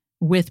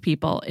with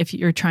people if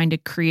you're trying to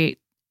create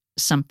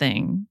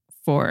something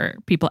for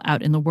people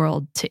out in the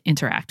world to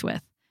interact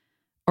with.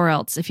 Or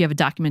else, if you have a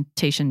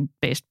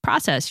documentation-based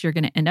process, you're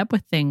going to end up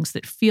with things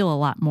that feel a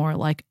lot more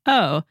like,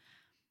 oh,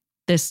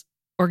 this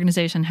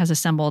organization has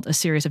assembled a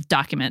series of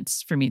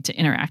documents for me to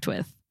interact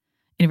with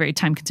in a very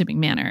time-consuming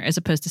manner, as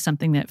opposed to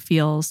something that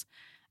feels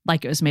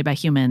like it was made by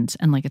humans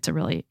and like it's a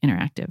really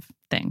interactive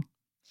thing.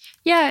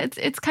 Yeah,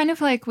 it's kind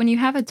of like when you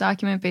have a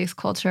document-based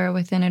culture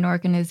within an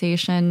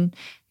organization,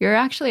 you're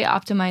actually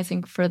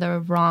optimizing for the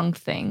wrong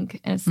thing.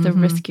 And it's the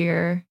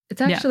riskier,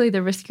 it's actually the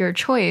riskier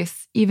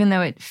choice, even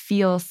though it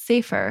feels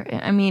safer.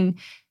 I mean,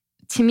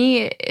 to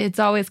me, it's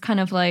always kind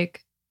of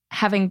like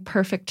having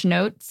perfect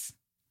notes,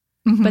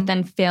 but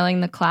then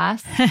failing the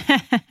class.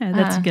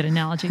 That's a good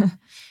analogy.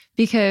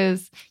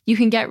 Because you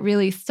can get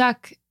really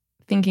stuck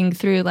thinking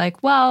through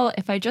like, well,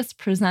 if I just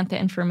present the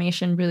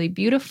information really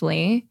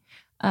beautifully,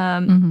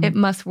 it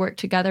must work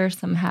together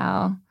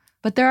somehow.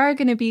 But there are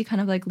going to be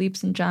kind of like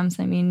leaps and jumps.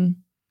 I mean,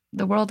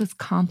 the world is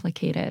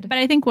complicated. But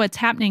I think what's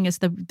happening is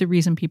the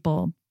reason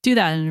people do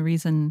that, and the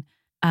reason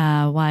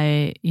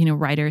why,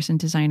 writers and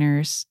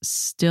designers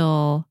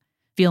still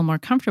feel more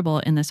comfortable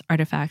in this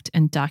artifact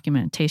and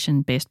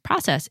documentation-based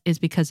process, is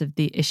because of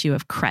the issue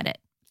of credit.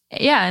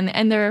 Yeah,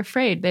 and they're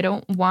afraid. They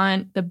don't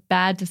want the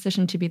bad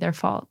decision to be their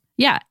fault.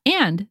 Yeah,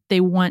 and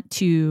they want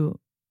to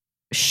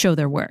show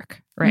their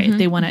work, right?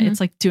 They want to, it's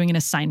like doing an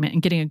assignment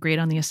and getting a grade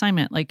on the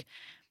assignment. Like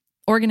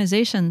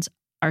organizations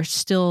are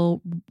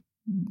still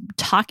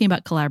talking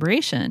about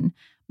collaboration,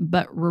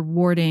 but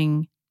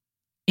rewarding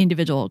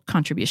individual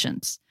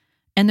contributions.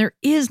 And there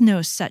is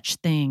no such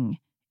thing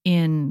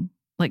in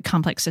like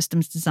complex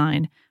systems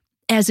design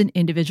as an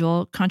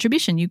individual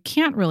contribution. You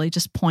can't really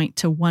just point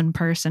to one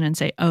person and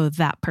say, oh,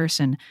 that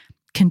person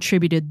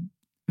contributed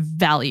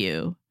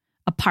value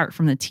apart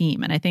from the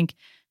team. And I think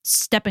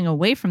stepping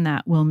away from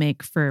that will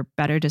make for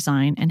better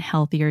design and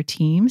healthier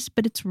teams,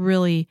 but it's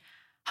really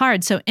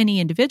hard. So any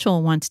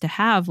individual wants to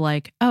have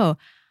like, oh,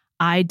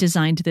 I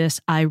designed this,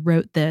 I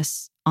wrote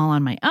this all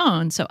on my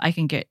own, so I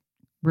can get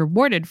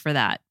rewarded for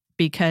that.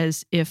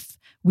 Because if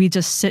we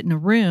just sit in a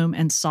room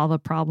and solve a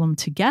problem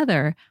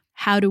together,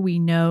 how do we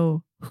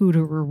know who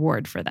to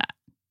reward for that,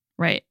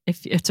 right?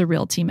 If it's a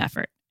real team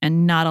effort.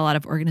 And not a lot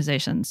of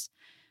organizations,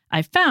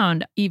 I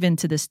found, even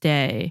to this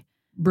day,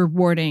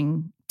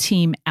 rewarding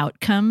team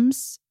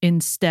outcomes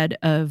instead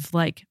of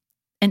like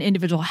an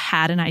individual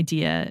had an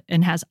idea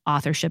and has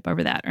authorship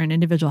over that, or an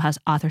individual has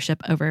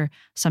authorship over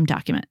some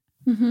document.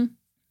 Mm-hmm.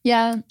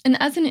 Yeah.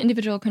 And as an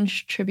individual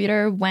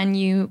contributor, when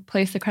you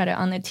place the credit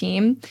on the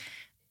team,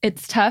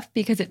 it's tough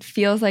because it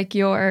feels like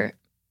you're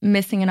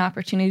missing an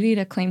opportunity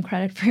to claim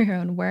credit for your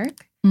own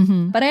work.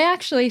 Mm-hmm. But I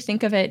actually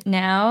think of it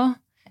now,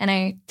 and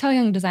I tell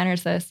young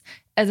designers this,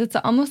 as it's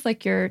almost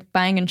like you're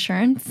buying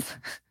insurance.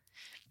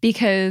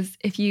 Because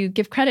if you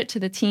give credit to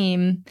the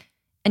team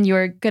and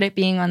you're good at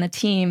being on the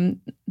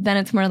team, then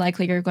it's more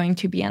likely you're going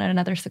to be on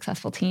another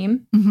successful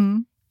team.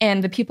 Mm-hmm.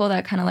 And the people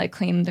that kind of like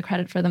claim the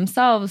credit for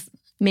themselves,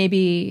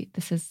 maybe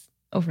this is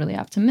overly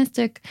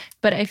optimistic,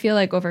 but I feel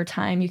like over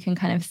time you can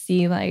kind of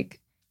see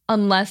like,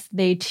 unless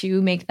they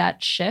too make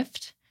that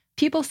shift,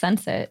 people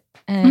sense it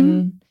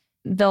and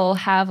they'll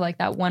have like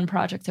that one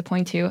project to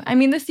point to. I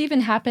mean, this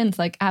even happens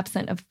like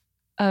absent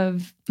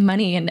of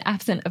money and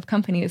absent of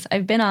companies.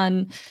 I've been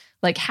on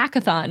like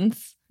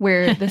hackathons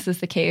where this is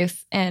the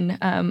case, and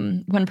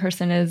one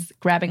person is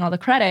grabbing all the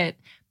credit,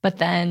 but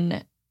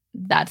then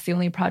that's the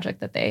only project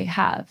that they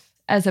have,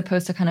 as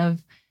opposed to kind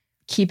of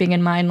keeping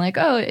in mind like,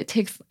 oh, it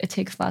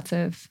takes lots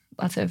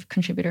of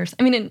contributors.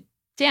 I mean,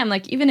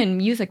 like even in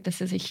music,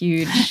 this is a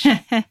huge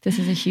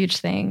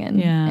thing,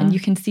 and you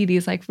can see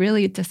these like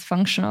really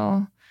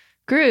dysfunctional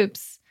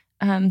groups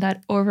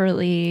that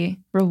overly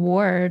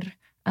reward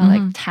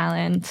like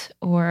talent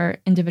or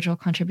individual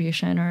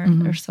contribution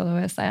or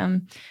soloists.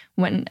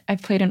 When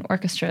I've played in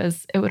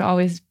orchestras, it would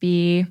always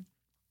be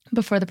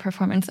before the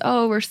performance,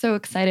 oh, we're so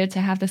excited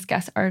to have this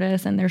guest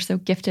artist and they're so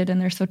gifted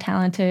and they're so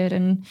talented,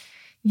 and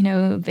you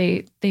know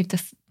they've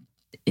just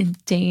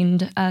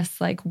deigned us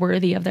like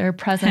worthy of their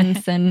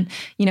presence and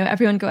you know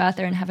everyone go out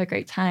there and have a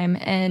great time.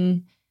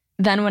 And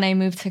then when I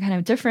moved to kind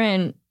of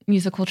different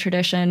musical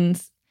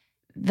traditions,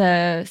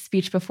 the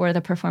speech before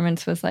the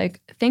performance was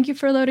like, thank you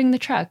for loading the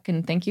truck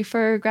and thank you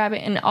for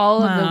grabbing, and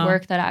all of the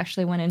work that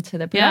actually went into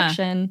the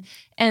production. Yeah.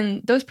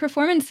 And those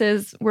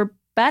performances were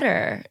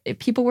better.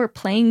 People were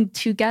playing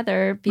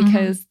together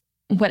because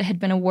what had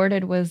been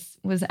awarded was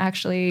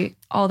actually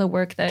all the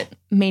work that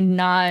may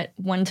not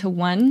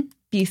one-to-one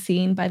be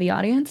seen by the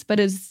audience, but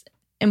is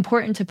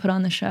important to put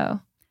on the show.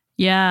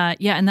 Yeah.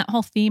 And that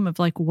whole theme of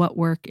like what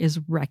work is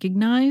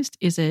recognized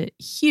is a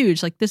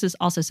huge, like this is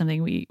also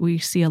something we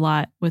see a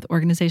lot with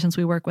organizations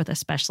we work with,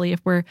 especially if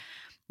we're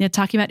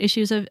talking about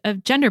issues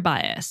of gender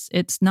bias.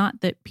 It's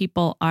not that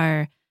people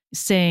are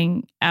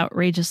saying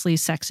outrageously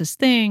sexist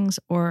things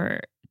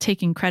or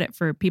taking credit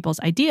for people's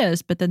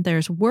ideas, but then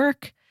there's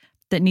work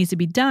that needs to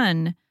be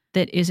done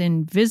that is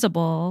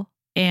invisible,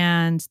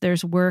 and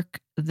there's work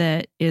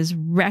that is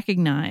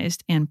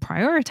recognized and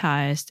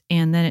prioritized.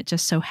 And then it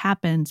just so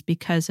happens,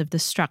 because of the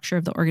structure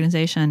of the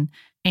organization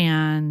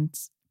and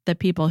the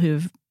people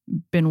who've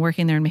been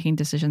working there and making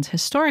decisions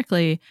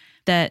historically,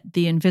 that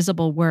the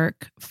invisible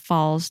work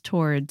falls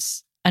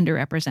towards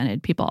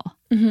underrepresented people.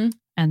 Mm-hmm.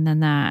 And then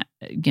that,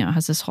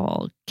 has this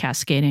whole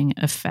cascading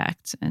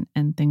effect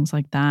and things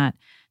like that.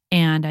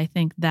 And I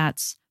think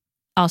that's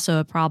also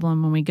a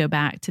problem when we go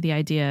back to the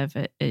idea of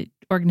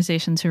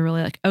organizations who are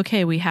really like,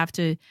 okay, we have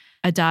to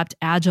adopt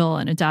agile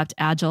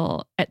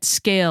at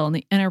scale in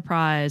the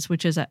enterprise,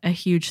 which is a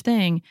huge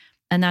thing.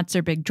 And that's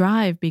their big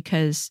drive,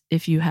 because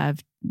if you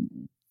have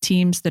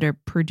teams that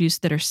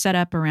are set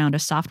up around a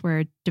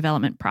software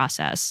development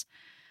process,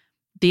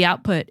 the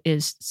output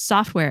is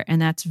software, and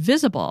that's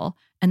visible.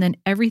 And then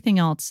everything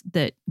else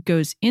that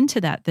goes into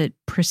that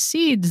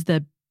precedes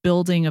the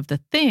building of the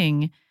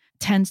thing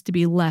tends to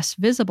be less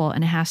visible,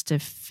 and it has to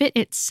fit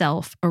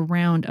itself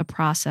around a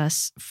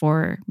process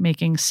for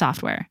making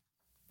software.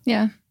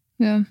 Yeah.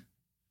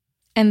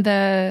 And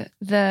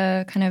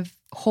the kind of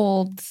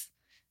holds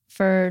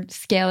for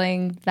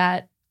scaling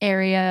that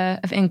area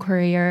of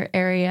inquiry or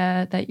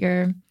area that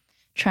you're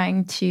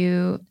trying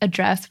to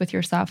address with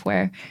your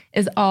software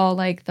is all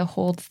like the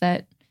holds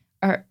that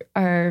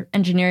are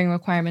engineering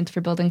requirements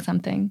for building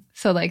something.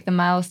 So like the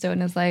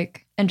milestone is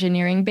like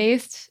engineering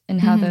based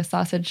and how the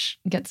sausage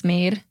gets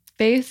made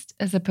based,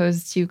 as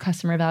opposed to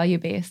customer value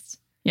based.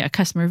 Yeah,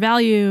 customer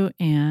value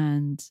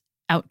and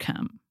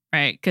outcome,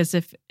 right? Because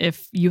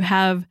if you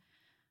have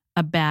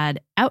a bad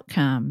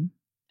outcome,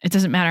 it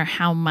doesn't matter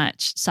how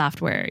much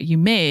software you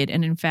made.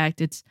 And in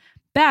fact, it's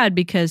bad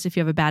because if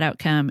you have a bad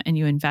outcome and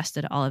you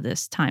invested all of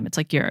this time, it's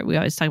like we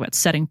always talk about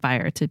setting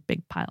fire to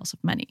big piles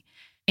of money.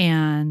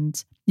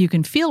 And you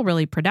can feel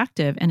really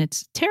productive. And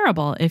it's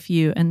terrible if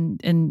you,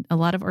 and a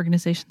lot of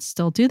organizations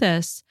still do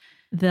this,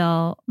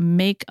 they'll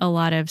make a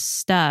lot of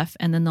stuff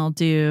and then they'll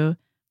do,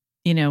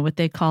 what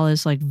they call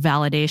is like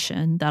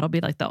validation. That'll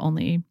be like the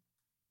only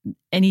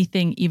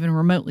anything even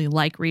remotely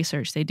like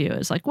research they do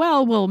is like,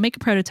 well, we'll make a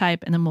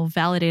prototype and then we'll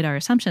validate our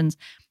assumptions.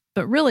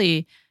 But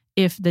really,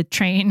 if the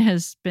train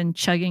has been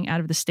chugging out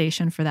of the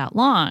station for that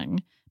long,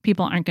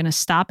 people aren't going to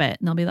stop it.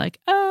 And they'll be like,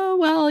 oh,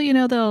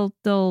 well,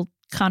 they'll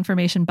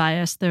confirmation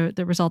bias the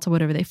results of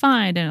whatever they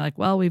find. And like,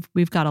 well,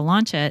 we've got to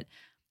launch it.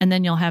 And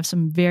then you'll have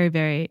some very,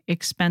 very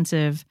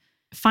expensive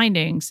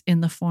findings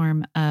in the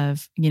form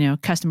of,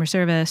 customer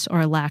service or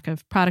a lack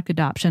of product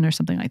adoption or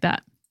something like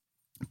that.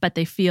 But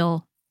they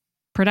feel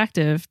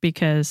productive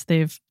because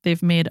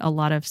they've made a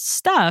lot of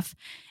stuff,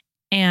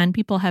 and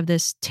people have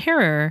this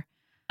terror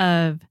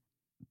of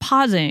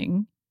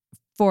pausing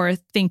for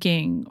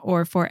thinking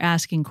or for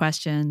asking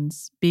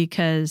questions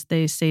because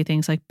they say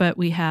things like, but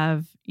we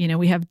have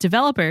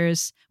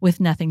developers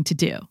with nothing to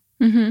do.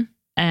 Mm-hmm.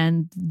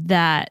 And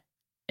that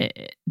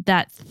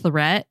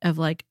threat of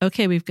like,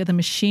 okay, we've got the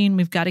machine,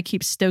 we've got to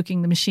keep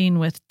stoking the machine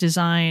with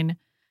design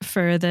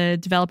for the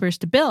developers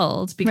to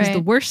build, because the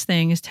worst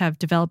thing is to have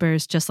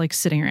developers just like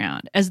sitting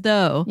around as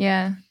though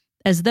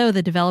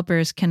the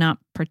developers cannot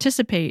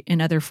participate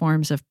in other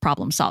forms of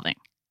problem solving,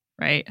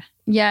 right?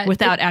 Yeah.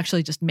 Without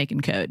actually just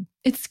making code.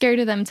 It's scary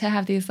to them to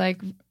have these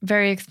like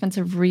very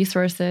expensive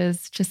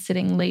resources just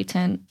sitting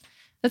latent.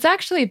 That's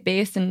actually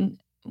based in,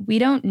 we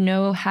don't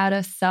know how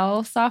to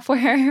sell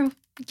software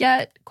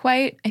yet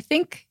quite. I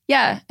think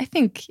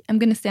I'm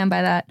going to stand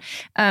by that.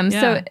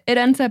 So it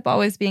ends up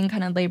always being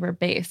kind of labor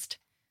based.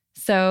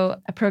 So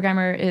a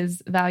programmer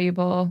is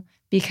valuable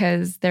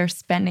because they're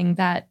spending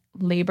that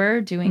labor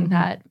doing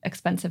that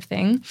expensive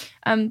thing.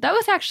 That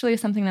was actually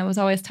something that was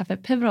always tough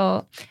at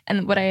Pivotal.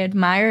 And what I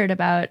admired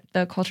about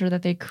the culture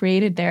that they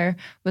created there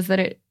was that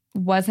it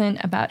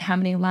wasn't about how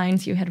many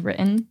lines you had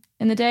written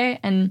in the day.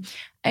 And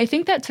I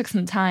think that took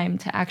some time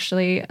to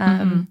actually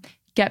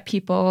get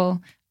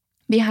people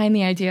behind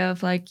the idea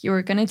of like, you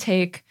were going to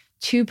take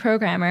 2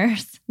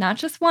 programmers, not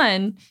just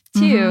 1,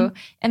 2,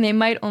 and they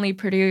might only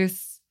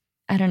produce,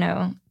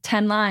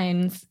 10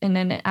 lines in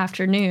an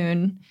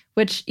afternoon,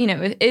 which,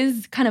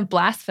 is kind of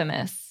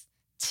blasphemous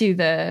to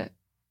the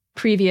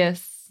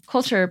previous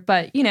culture.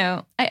 But,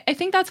 I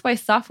think that's why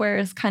software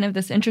is kind of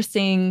this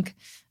interesting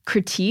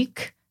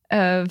critique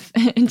of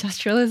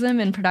industrialism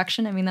and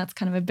production. I mean, that's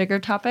kind of a bigger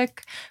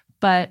topic,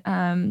 but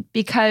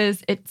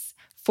because it's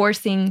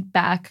forcing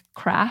back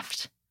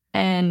craft,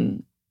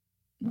 and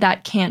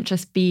that can't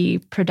just be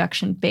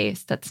production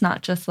based. That's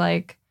not just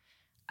like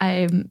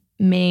I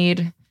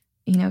made,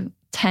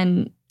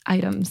 10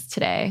 items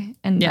today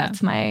and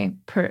that's my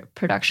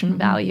production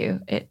value.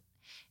 It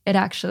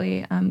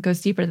actually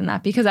goes deeper than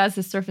that, because as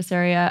the surface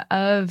area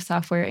of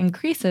software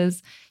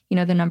increases,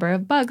 the number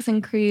of bugs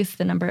increase,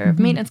 the number of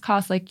maintenance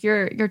costs, like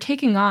you're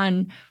taking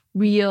on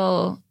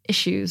real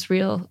issues,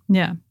 real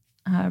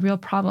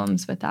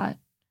problems with that.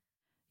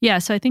 Yeah,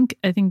 so I think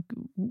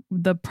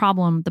the part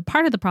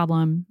of the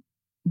problem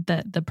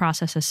that the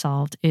process has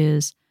solved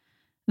is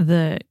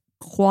the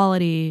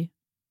quality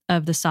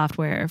of the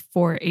software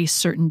for a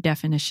certain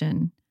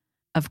definition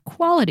of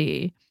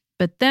quality.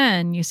 But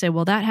then you say,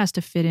 well, that has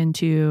to fit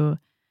into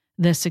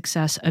the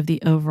success of the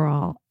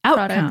overall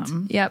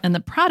outcome and the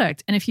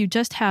product. And if you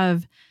just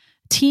have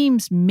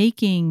teams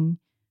making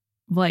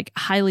like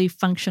highly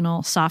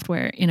functional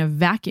software in a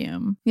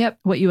vacuum,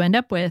 what you end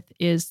up with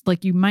is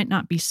like, you might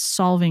not be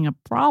solving a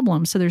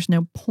problem. So there's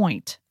no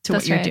point to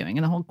what you're doing.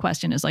 And the whole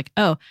question is like,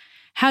 oh,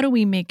 how do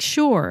we make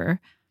sure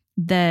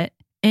that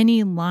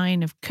any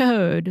line of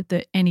code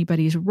that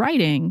anybody's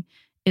writing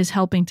is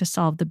helping to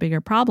solve the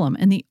bigger problem?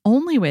 And the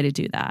only way to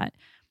do that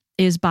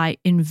is by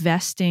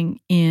investing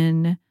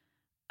in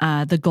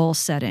the goal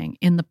setting,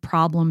 in the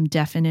problem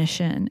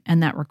definition.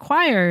 And that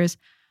requires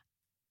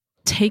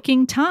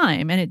taking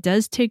time, and it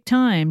does take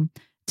time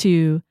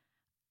to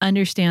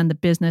understand the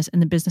business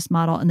and the business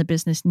model and the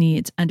business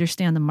needs,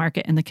 understand the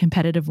market and the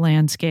competitive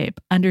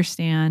landscape,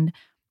 understand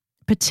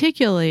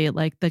particularly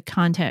like the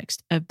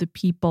context of the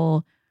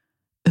people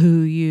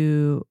who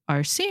you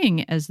are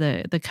seeing as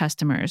the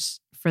customers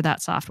for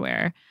that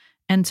software.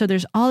 And so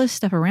there's all this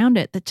stuff around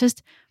it that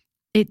just,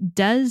 it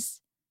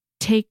does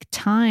take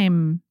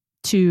time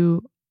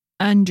to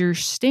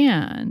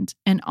understand.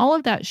 And all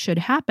of that should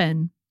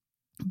happen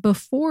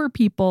before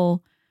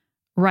people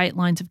write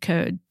lines of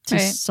code to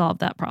solve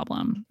that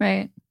problem.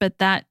 Right. But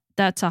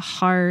that's a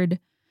hard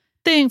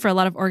thing for a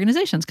lot of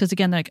organizations, because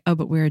again, they're like, oh,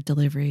 but we're a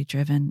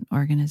delivery-driven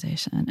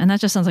organization. And that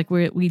just sounds like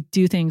we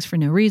do things for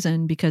no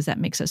reason because that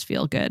makes us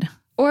feel good.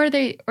 Or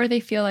they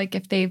feel like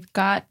if they've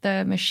got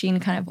the machine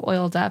kind of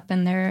oiled up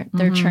and they're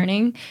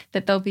churning,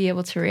 that they'll be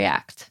able to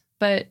react.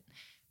 But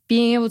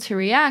being able to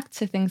react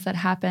to things that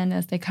happen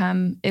as they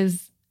come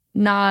is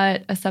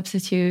not a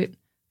substitute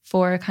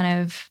for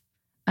kind of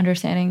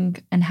understanding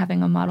and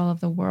having a model of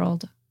the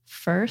world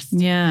first.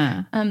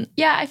 Yeah.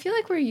 I feel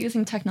like we're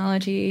using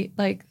technology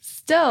like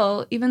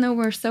still, even though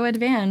we're so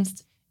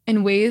advanced,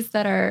 in ways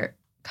that are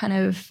kind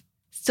of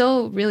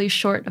still really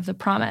short of the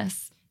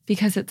promise,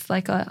 because it's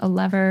like a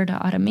lever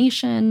to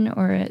automation,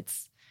 or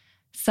it's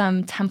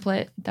some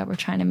template that we're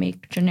trying to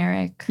make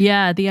generic.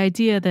 Yeah, the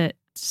idea that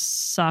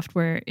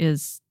software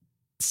is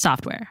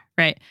software,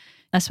 right?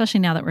 Especially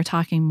now that we're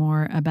talking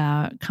more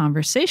about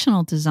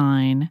conversational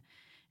design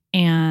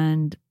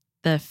and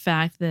the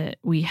fact that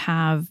we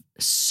have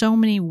so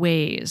many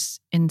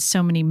ways in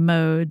so many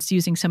modes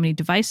using so many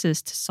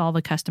devices to solve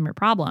a customer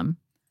problem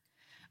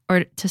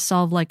or to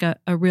solve like a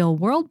real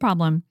world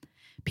problem,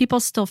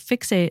 people still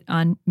fixate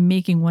on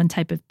making one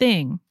type of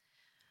thing.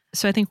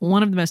 So I think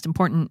one of the most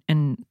important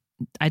and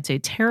I'd say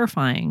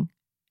terrifying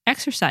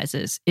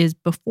exercises is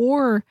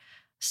before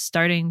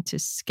starting to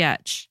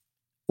sketch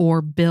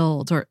or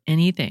build or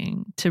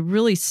anything, to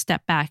really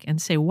step back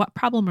and say, what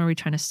problem are we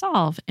trying to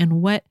solve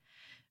and what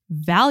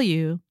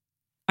value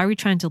are we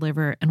trying to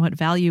deliver and what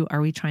value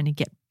are we trying to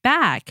get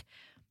back?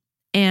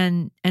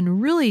 And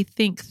really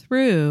think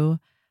through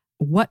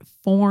what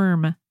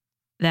form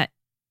that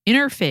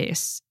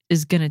interface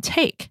is going to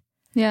take.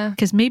 Yeah.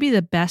 Because maybe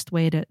the best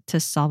way to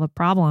solve a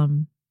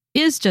problem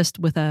is just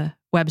with a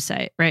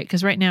website, right?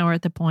 Because right now we're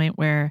at the point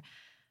where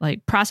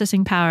like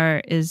processing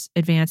power is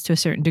advanced to a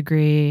certain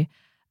degree.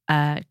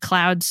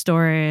 Cloud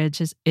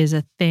storage is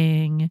a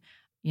thing.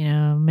 You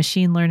know,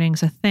 machine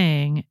learning's a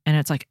thing. And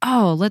it's like,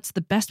 oh,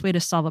 the best way to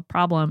solve a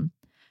problem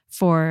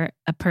for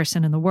a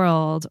person in the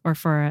world or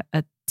for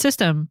a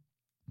system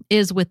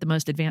is with the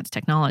most advanced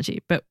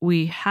technology. But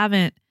we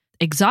haven't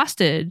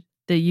exhausted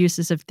the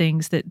uses of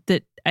things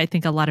that I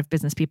think a lot of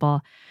business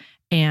people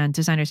and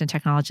designers and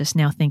technologists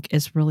now think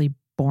is really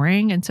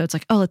boring. And so it's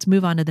like, oh, let's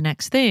move on to the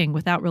next thing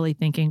without really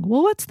thinking,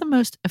 well, what's the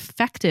most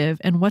effective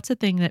and what's the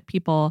thing that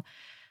people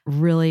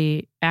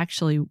really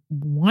actually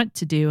want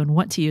to do and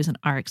want to use and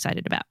are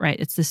excited about, right?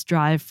 It's this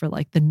drive for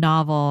like the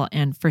novel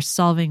and for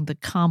solving the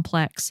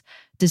complex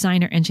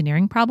design or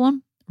engineering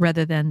problem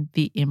rather than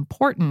the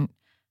important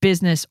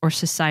business or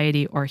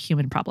society or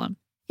human problem.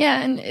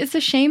 Yeah, and it's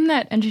a shame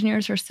that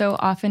engineers are so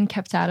often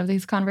kept out of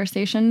these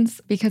conversations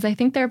because I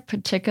think they're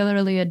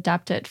particularly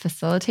adept at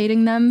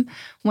facilitating them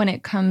when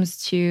it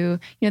comes to,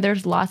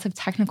 there's lots of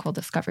technical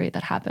discovery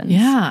that happens.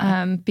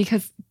 Yeah.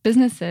 Because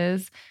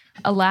businesses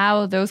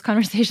allow those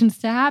conversations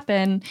to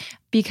happen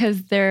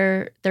because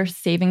they're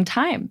saving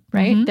time,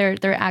 right? Mm-hmm.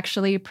 They're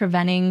actually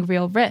preventing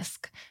real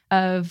risk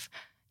of,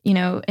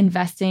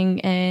 investing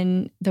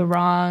in the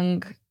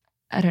wrong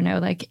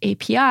like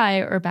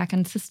API or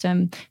backend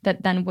system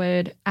that then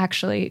would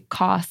actually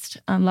cost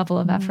level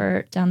of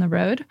effort down the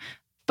road.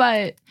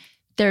 But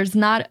there's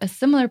not a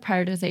similar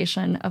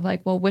prioritization of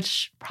like, well,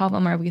 which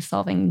problem are we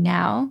solving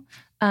now?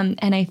 And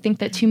I think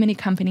that too many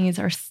companies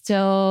are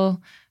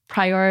still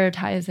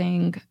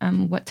prioritizing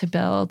what to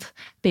build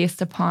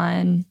based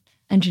upon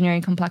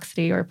engineering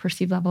complexity or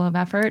perceived level of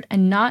effort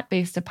and not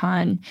based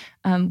upon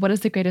what is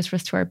the greatest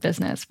risk to our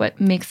business,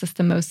 what makes us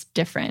the most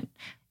different.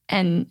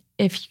 And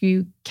if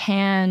you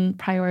can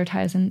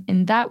prioritize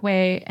in that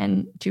way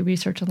and do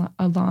research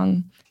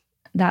along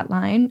that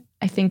line,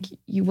 I think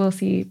you will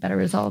see better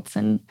results.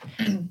 And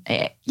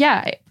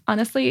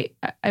honestly,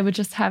 I would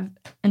just have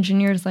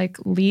engineers like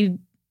lead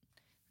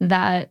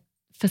that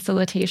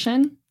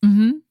facilitation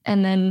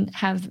and then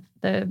have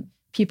the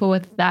people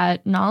with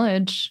that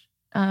knowledge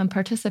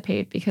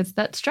participate because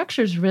that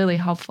structure is really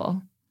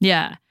helpful.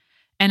 Yeah.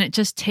 And it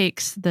just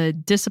takes the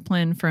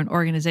discipline for an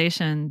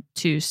organization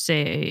to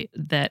say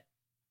that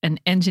an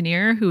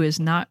engineer who is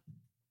not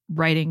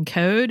writing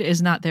code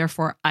is not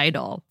therefore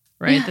idle,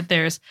 right? Yeah. That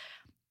there's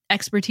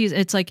expertise.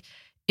 It's like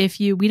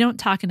we don't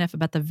talk enough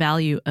about the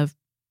value of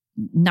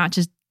not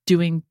just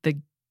doing the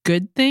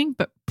good thing,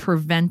 but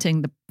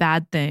preventing the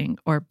bad thing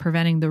or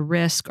preventing the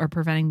risk or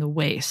preventing the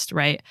waste,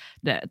 right?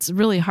 It's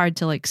really hard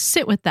to like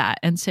sit with that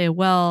and say,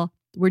 well,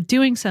 we're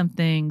doing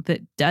something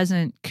that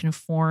doesn't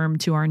conform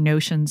to our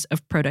notions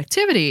of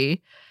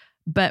productivity,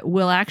 but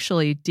will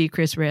actually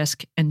decrease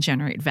risk and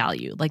generate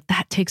value. Like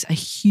that takes a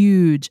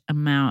huge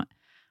amount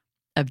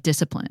of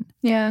discipline.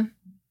 Yeah.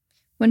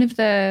 One of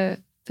the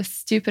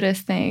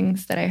stupidest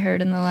things that I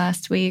heard in the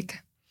last week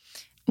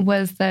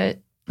was that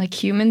like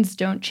humans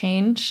don't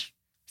change.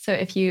 So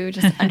if you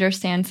just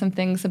understand some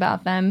things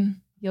about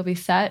them, you'll be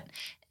set.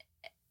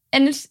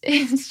 And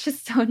it's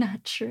just so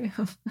not true.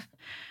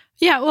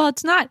 Yeah, well,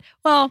 it's not.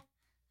 Well,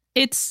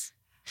 it's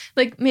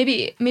like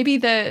maybe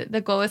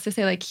the goal is to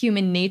say like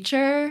human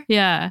nature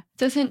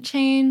doesn't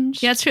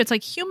change. Yeah, it's true. It's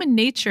like human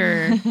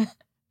nature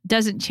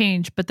doesn't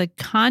change, but the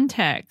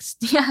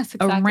context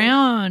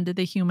around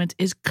the humans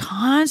is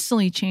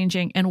constantly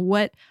changing and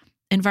what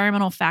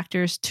environmental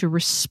factors to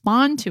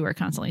respond to are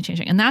constantly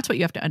changing. And that's what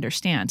you have to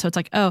understand. So it's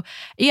like, oh,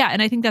 yeah.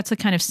 And I think that's the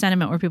kind of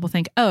sentiment where people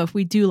think, oh, if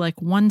we do like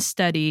one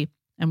study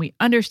and we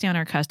understand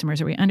our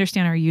customers or we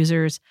understand our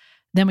users,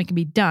 then we can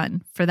be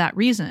done for that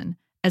reason.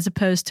 as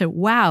opposed to,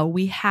 wow,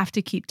 we have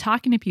to keep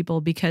talking to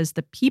people because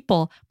the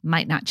people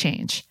might not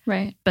change.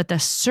 Right. But the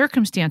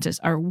circumstances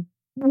are,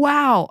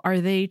 wow,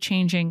 are they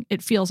changing?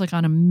 It feels like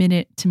on a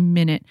minute to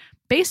minute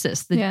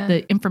basis.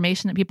 The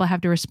information that people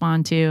have to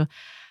respond to,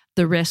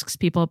 the risks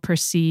people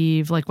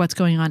perceive, like what's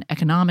going on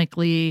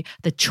economically,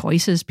 the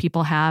choices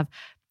people have,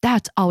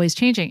 that's always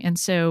changing. And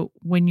so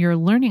when you're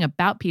learning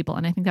about people,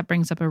 and I think that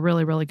brings up a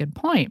really, really good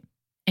point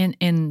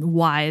in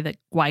why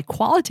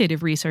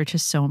qualitative research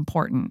is so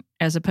important,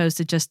 as opposed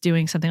to just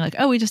doing something like,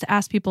 oh, we just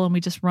ask people and we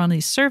just run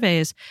these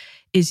surveys,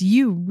 is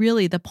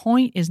the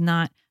point is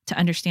not to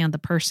understand the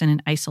person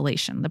in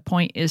isolation. The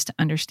point is to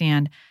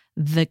understand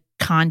the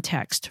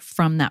context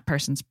from that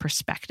person's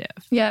perspective.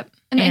 Yeah.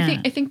 And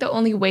I think the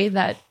only way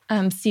that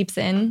seeps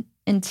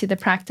into the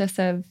practice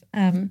of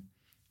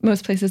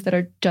most places that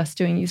are just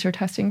doing user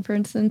testing, for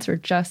instance, or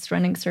just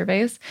running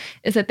surveys,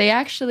 is that they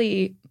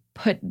actually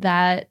put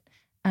that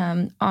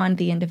on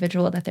the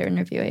individual that they're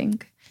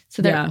interviewing.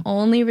 So they're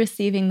only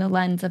receiving the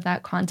lens of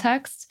that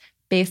context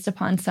based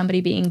upon somebody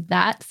being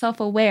that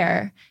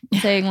self-aware,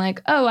 saying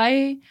like, oh,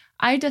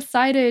 I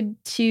decided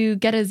to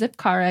get a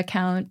Zipcar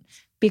account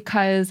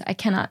because I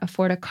cannot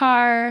afford a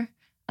car.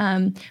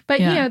 But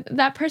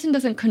that person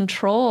doesn't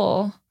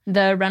control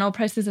the rental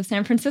prices of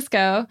San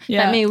Francisco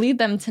that may lead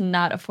them to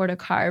not afford a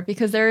car,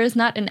 because there is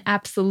not an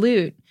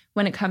absolute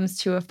when it comes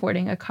to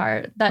affording a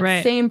car.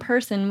 That same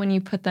person, when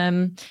you put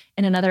them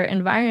in another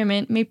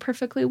environment, may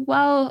perfectly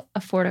well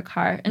afford a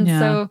car. And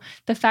so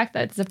the fact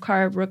that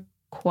Zipcar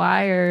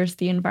requires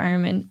the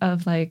environment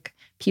of like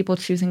people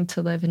choosing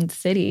to live in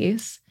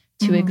cities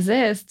to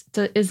exist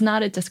is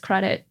not a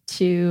discredit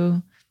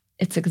to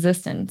its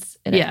existence.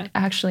 It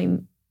actually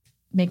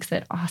makes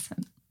it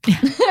awesome.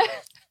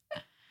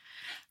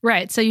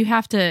 Right. So you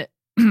have to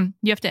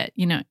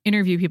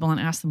interview people and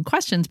ask them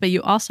questions, but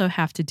you also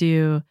have to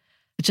do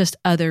just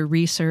other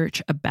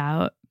research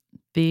about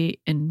the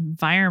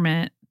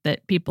environment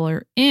that people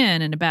are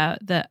in and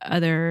about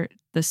the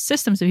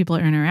systems that people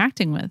are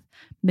interacting with,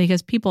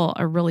 because people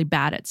are really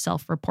bad at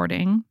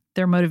self-reporting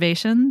their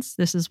motivations.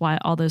 This is why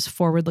all those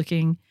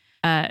forward-looking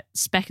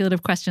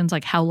speculative questions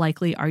like how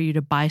likely are you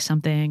to buy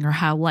something or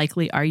how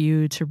likely are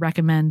you to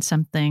recommend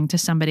something to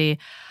somebody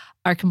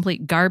are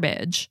complete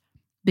garbage,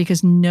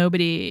 because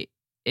nobody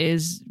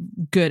is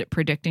good at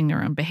predicting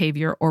their own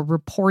behavior or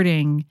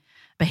reporting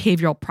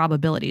behavioral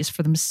probabilities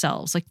for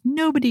themselves. Like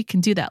nobody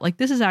can do that. Like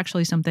this is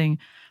actually something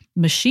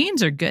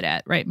machines are good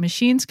at, right?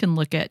 Machines can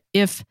look at,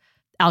 if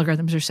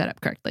algorithms are set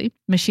up correctly,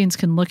 machines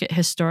can look at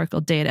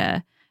historical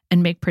data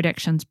and make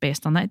predictions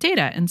based on that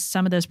data. And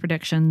some of those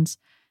predictions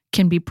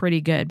can be pretty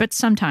good. But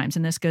sometimes,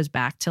 and this goes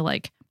back to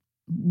like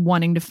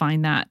wanting to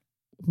find that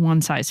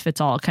one size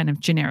fits all kind of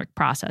generic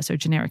process or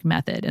generic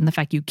method, and the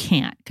fact you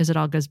can't, because it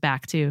all goes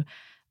back to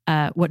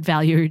what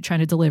value you're trying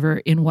to deliver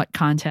in what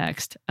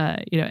context,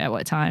 at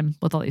what time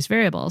with all these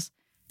variables.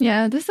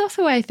 Yeah, this is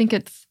also why I think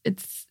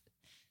it's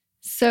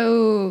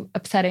so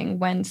upsetting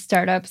when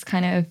startups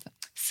kind of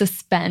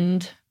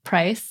suspend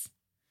price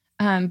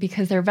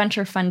because they're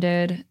venture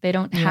funded. They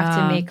don't have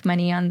to make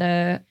money on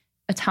the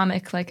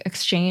atomic like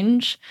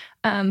exchange,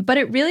 but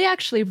it really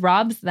actually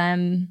robs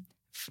them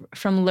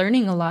from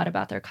learning a lot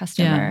about their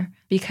customer,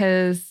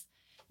 because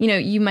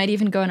you might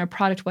even go on a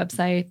product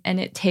website and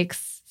it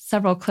takes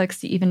several clicks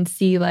to even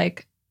see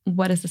like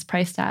what is this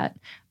priced at,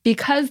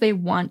 because they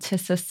want to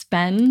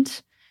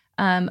suspend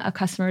a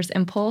customer's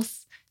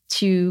impulse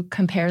to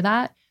compare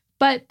that.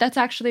 But that's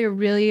actually a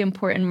really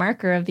important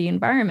marker of the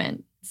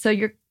environment. So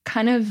you're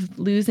kind of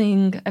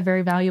losing a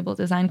very valuable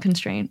design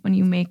constraint when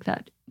you make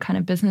that kind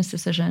of business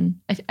decision.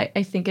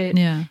 I think it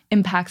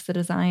impacts the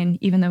design,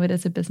 even though it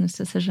is a business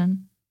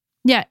decision.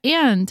 Yeah,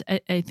 and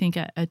I think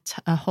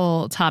a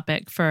whole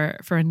topic for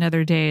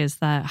another day is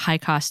the high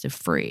cost of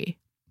free,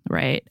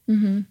 right?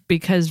 Mm-hmm.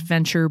 Because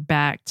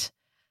venture-backed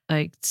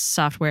like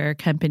software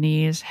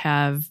companies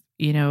have,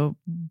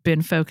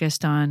 been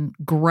focused on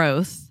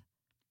growth,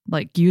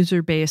 like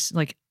user-based,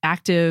 like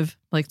active,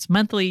 like it's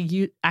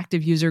monthly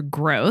active user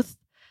growth,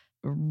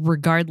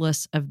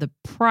 regardless of the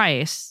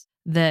price.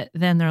 That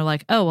then they're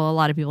like, oh, well, a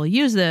lot of people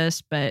use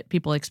this, but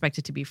people expect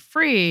it to be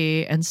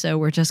free. And so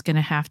we're just going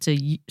to have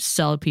to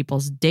sell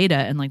people's data.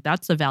 And like,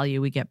 that's the value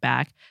we get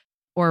back.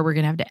 Or we're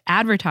going to have to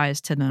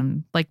advertise to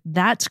them. Like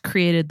that's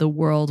created the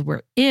world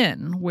we're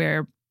in,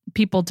 where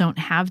people don't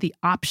have the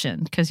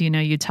option. Because,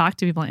 you talk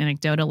to people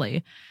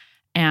anecdotally,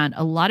 and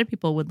a lot of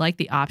people would like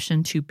the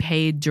option to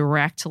pay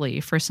directly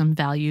for some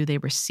value they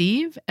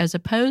receive, as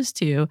opposed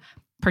to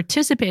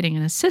participating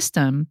in a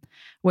system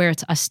where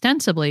it's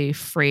ostensibly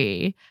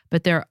free,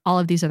 but there are all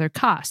of these other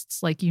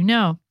costs. Like,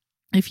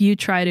 if you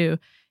try to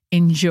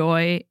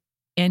enjoy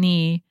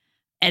any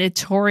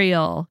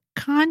editorial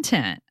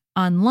content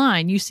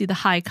online, you see the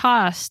high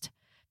cost,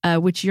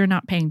 which you're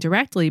not paying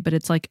directly, but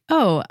it's like,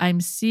 oh,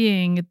 I'm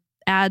seeing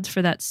ads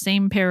for that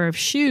same pair of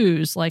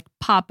shoes like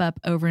pop up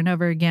over and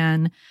over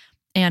again.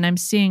 And I'm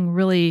seeing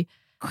really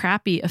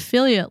crappy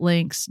affiliate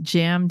links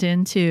jammed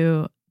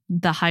into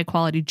the high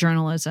quality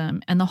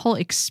journalism and the whole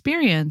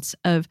experience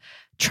of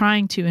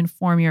trying to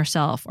inform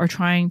yourself or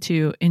trying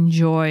to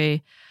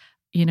enjoy,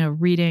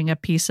 reading a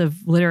piece of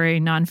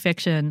literary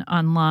nonfiction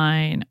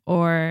online,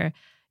 or,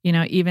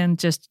 even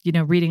just,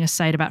 reading a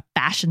site about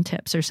fashion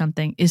tips or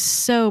something is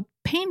so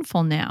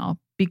painful now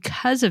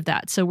because of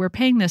that. So we're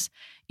paying this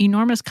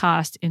enormous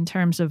cost in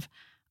terms of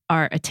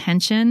our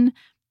attention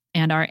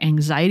and our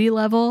anxiety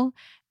level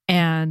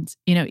and,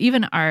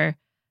 even our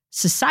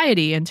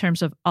society in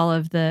terms of all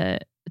of the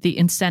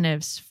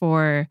incentives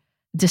for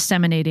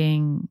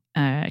disseminating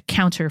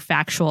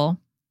counterfactual,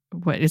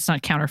 it's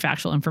not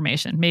counterfactual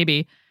information,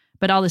 maybe,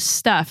 but all this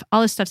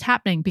stuff's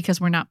happening because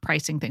we're not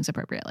pricing things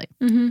appropriately.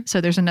 Mm-hmm.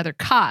 So there's another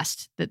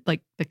cost that,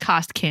 like, the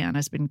cost can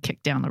has been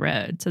kicked down the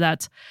road. So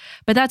that's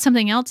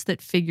something else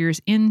that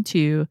figures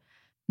into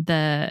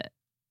the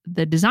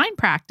design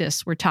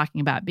practice we're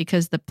talking about,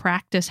 because the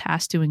practice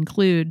has to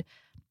include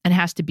and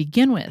has to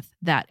begin with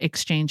that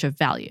exchange of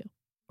value,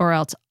 or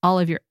else all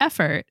of your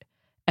effort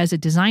as a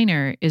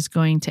designer is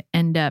going to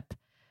end up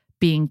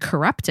being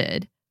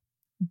corrupted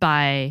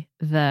by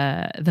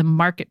the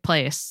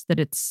marketplace that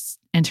it's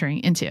entering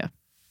into.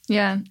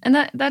 Yeah. And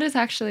that is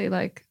actually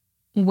like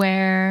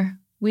where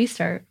we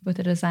start with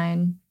a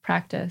design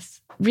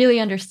practice, really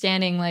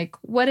understanding like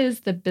what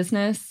is the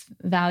business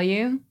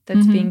value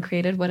that's being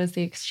created? What is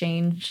the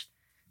exchange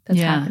that's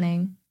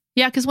happening?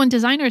 Yeah, because when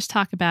designers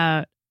talk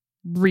about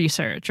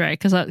research, right?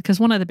 Because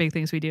one of the big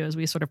things we do is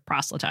we sort of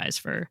proselytize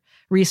for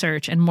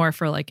research and more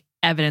for like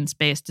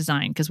evidence-based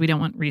design, because we don't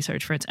want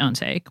research for its own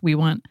sake. We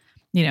want,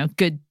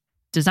 good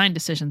design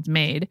decisions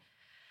made.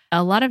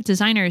 A lot of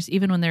designers,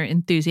 even when they're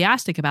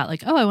enthusiastic about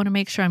like, oh, I want to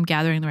make sure I'm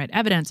gathering the right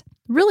evidence,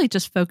 really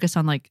just focus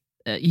on like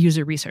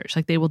user research.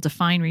 Like they will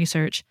define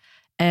research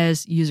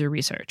as user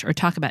research, or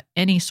talk about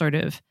any sort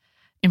of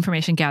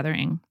information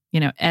gathering,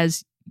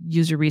 as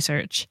user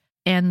research.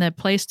 And the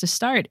place to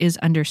start is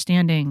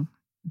understanding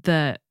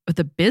the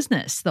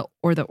business,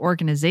 or the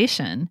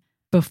organization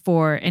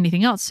before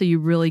anything else. So you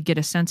really get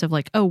a sense of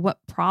like, oh, what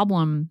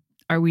problem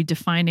are we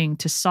defining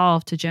to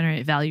solve to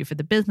generate value for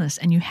the business?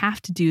 And you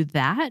have to do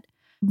that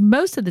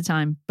most of the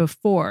time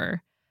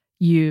before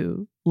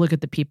you look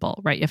at the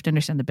people, right? You have to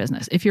understand the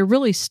business. If you're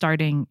really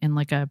starting in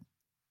like a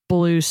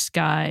blue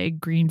sky,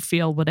 green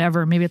field,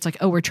 whatever, maybe it's like,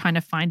 oh, we're trying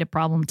to find a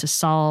problem to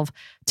solve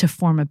to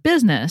form a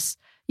business.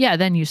 Yeah,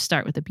 then you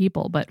start with the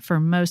people. But for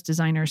most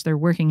designers, they're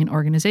working in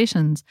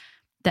organizations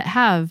that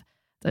have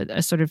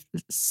a sort of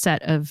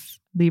set of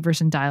levers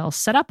and dials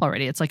set up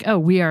already. It's like, oh,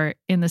 we are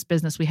in this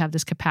business. We have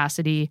this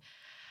capacity.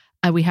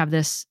 We have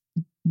this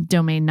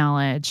domain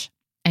knowledge.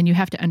 And you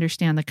have to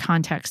understand the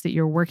context that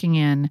you're working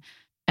in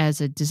as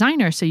a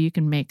designer so you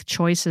can make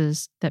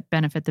choices that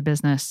benefit the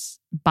business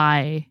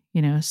by,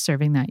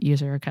 serving that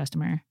user or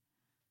customer,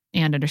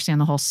 and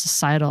understand the whole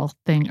societal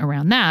thing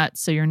around that.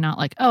 So you're not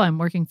like, oh, I'm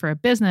working for a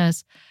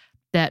business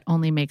that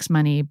only makes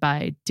money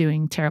by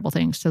doing terrible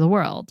things to the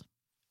world.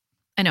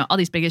 I know all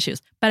these big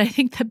issues, but I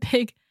think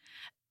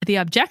the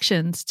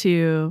objections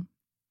to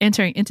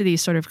entering into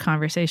these sort of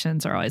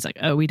conversations are always like,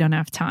 oh, we don't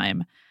have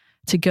time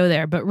to go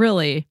there. But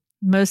really,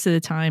 most of the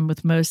time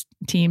with most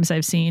teams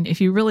I've seen,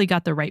 if you really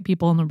got the right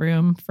people in the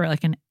room for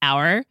like an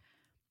hour,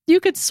 you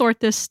could sort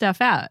this stuff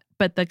out.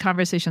 But the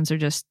conversations are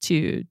just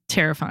too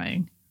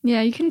terrifying.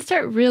 Yeah, you can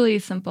start really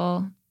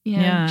simple,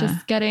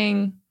 just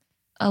getting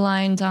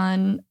aligned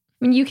on,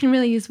 you can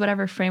really use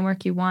whatever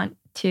framework you want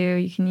to.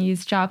 You can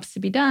use jobs to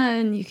be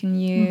done. You can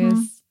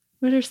use,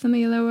 what are some of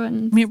the other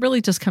ones? It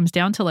really just comes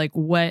down to like,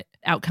 what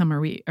outcome are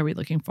we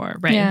looking for,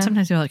 right? Yeah. And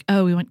sometimes you're like,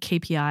 oh, we want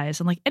KPIs.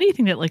 And like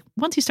anything that like,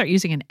 once you start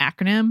using an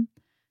acronym,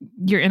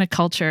 you're in a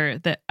culture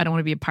that I don't want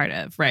to be a part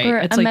of, right? Or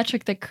it's a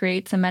metric that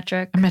creates a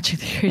metric. A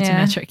metric that creates a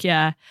metric,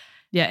 yeah.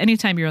 Yeah,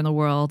 anytime you're in the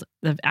world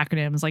of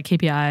acronyms like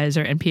KPIs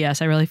or NPS,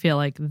 I really feel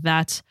like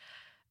that's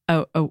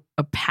a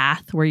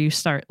path where you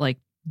start like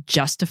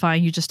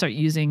justifying, you just start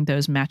using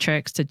those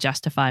metrics to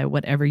justify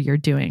whatever you're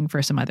doing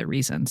for some other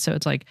reason. So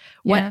it's like,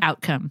 what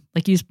outcome?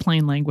 Like use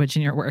plain language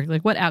in your work.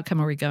 Like what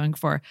outcome are we going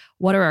for?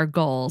 What are our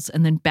goals?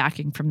 And then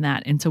backing from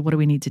that into what do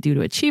we need to do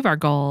to achieve our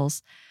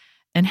goals?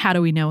 And how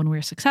do we know when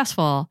we're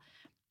successful?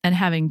 And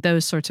having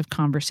those sorts of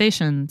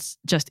conversations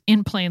just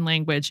in plain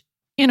language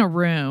in a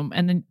room.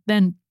 And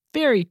then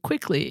very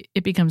quickly,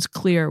 it becomes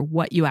clear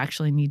what you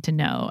actually need to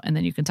know. And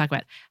then you can talk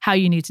about how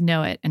you need to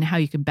know it and how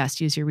you can best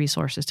use your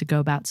resources to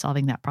go about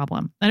solving that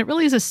problem. And it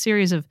really is a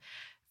series of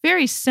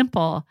very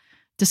simple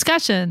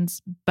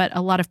discussions, but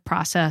a lot of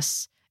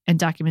process and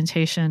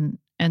documentation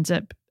ends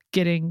up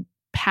getting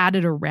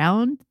padded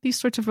around these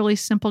sorts of really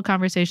simple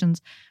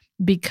conversations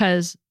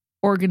because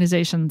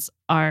organizations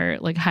are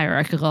like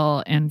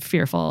hierarchical and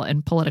fearful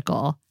and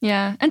political.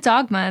 Yeah. And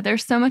dogma.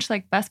 There's so much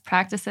like best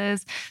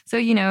practices. So,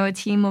 a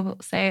team will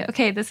say,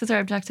 okay, this is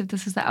our objective.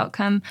 This is the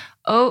outcome.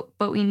 Oh,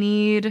 but we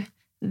need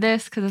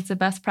this because it's a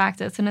best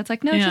practice. And it's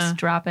like, no, just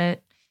drop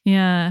it.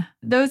 Yeah.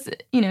 Those,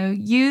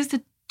 use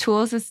the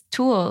tools as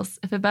tools.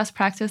 If a best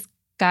practice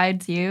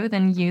guides you,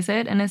 then use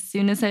it. And as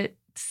soon as it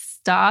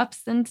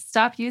stops, then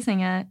stop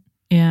using it.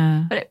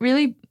 Yeah. But it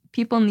really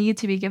people need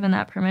to be given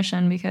that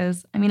permission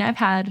because, I mean,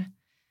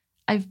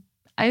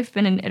 I've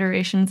been in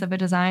iterations of a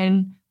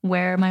design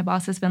where my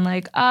boss has been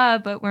like,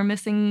 but we're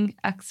missing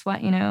X,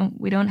 Y,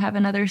 we don't have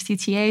another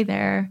CTA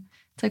there.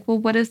 It's like, well,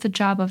 what is the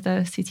job of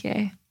the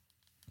CTA?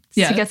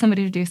 It's to get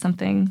somebody to do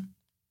something.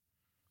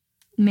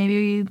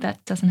 Maybe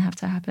that doesn't have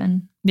to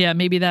happen. Yeah,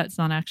 maybe that's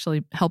not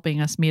actually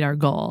helping us meet our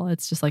goal.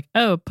 It's just like,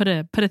 oh, put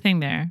a thing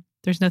there.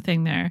 There's no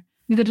thing there.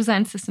 The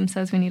design system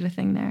says we need a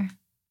thing there.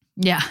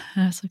 Yeah.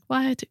 And I was like,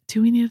 why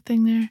do we need a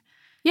thing there?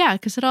 Yeah,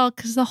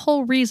 because the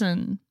whole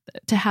reason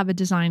to have a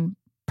design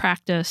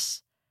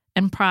practice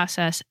and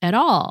process at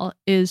all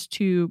is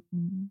to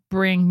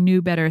bring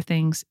new, better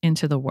things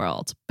into the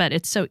world. But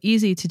it's so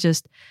easy to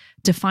just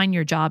define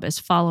your job as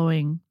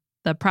following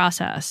the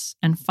process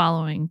and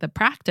following the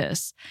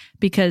practice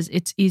because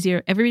it's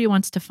easier. Everybody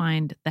wants to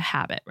find the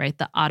habit, right?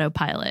 The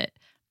autopilot,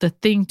 the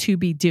thing to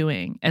be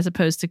doing, as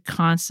opposed to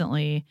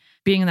constantly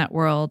being in that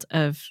world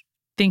of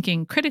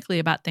thinking critically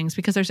about things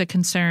because there's a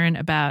concern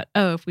about,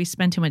 if we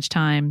spend too much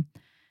time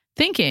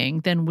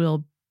thinking, then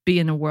we'll be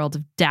in a world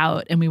of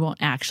doubt and we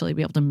won't actually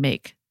be able to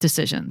make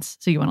decisions.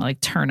 So you want to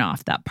turn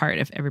off that part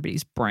of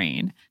everybody's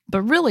brain.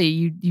 But really,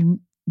 you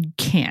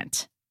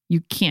can't.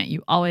 You can't.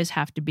 You always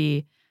have to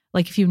be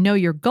if you know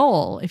your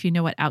goal, if you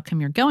know what outcome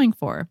you're going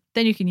for,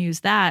 then you can use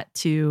that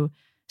to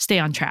stay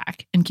on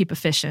track and keep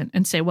efficient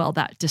and say, well,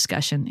 that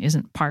discussion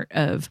isn't part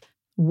of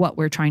what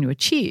we're trying to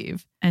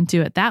achieve and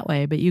do it that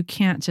way. But you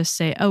can't just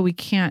say, we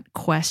can't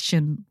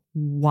question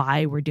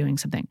why we're doing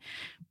something.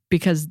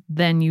 Because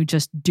then you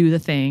just do the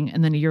thing,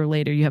 and then a year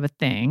later you have a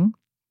thing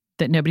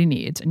that nobody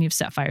needs, and you've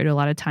set fire to a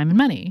lot of time and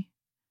money.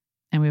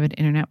 And we have an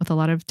internet with a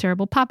lot of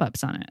terrible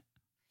pop-ups on it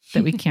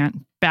that we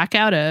can't back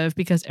out of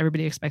because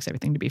everybody expects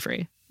everything to be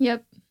free.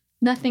 Yep.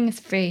 Nothing is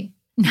free.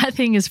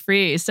 Nothing is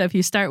free. So if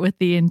you start with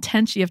the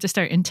intention, you have to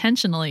start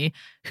intentionally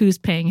who's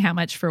paying how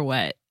much for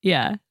what.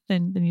 Yeah.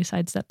 Then you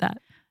sidestep that.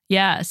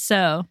 Yeah.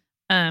 So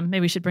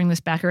maybe we should bring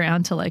this back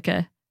around to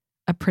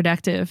a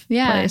productive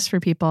place for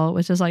people,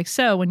 which is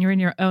so when you're in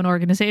your own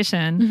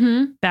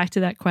organization, back to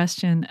that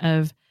question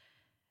of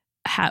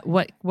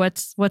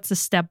what's the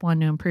step one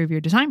to improve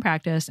your design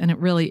practice. And it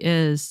really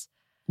is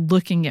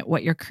looking at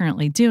what you're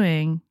currently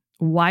doing,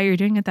 why you're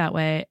doing it that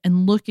way,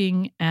 and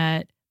looking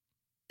at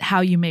how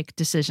you make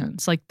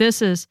decisions.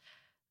 This is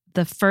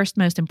the first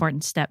most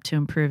important step to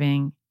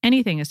improving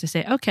anything is to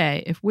say,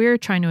 okay, if we're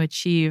trying to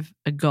achieve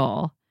a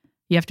goal,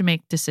 you have to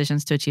make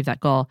decisions to achieve that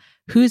goal.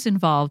 Who's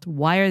involved?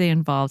 Why are they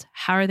involved?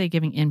 How are they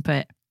giving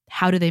input?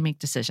 How do they make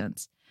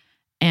decisions?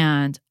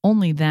 And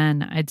only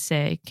then, I'd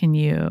say, can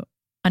you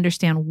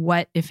understand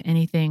what, if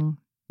anything,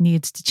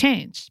 needs to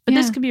change. But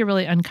this could be a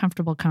really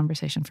uncomfortable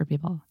conversation for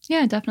people.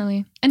 Yeah,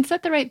 definitely. And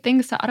set the right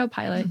things to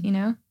autopilot,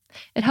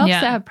 It helps to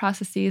have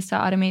processes to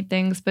automate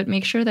things, but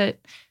make sure that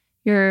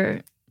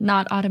you're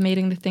not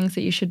automating the things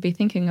that you should be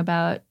thinking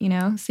about,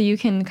 So you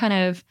can kind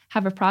of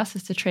have a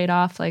process to trade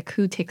off,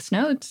 who takes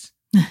notes.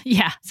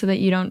 Yeah. So that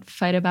you don't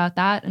fight about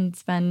that and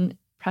spend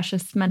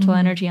precious mental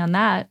energy on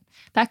that.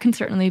 That can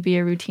certainly be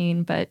a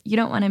routine, but you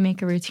don't want to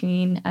make a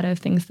routine out of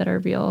things that are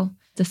real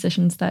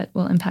decisions that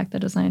will impact the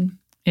design.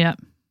 Yeah,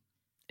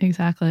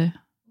 exactly.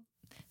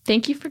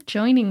 Thank you for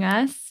joining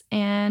us.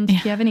 And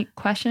if you have any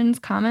questions,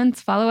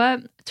 comments, follow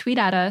up, tweet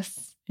at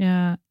us.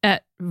 Yeah.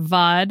 At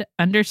VOD_rocks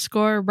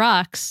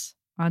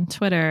on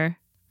Twitter.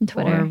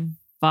 Or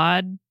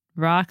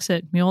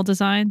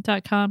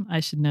VODrocks@muledesign.com. I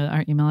should know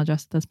our email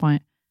address at this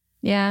point.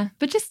 Yeah,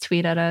 but just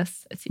tweet at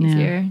us. It's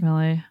easier. Yeah,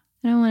 really.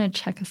 I don't want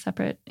to check a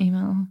separate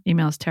email.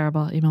 Email's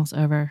terrible. Email's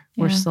over.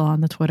 Yeah. We're still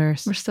on the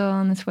Twitters. We're still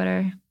on the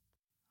Twitter.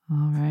 All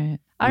right.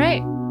 All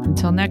right.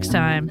 Until next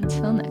time.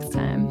 Until next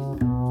time.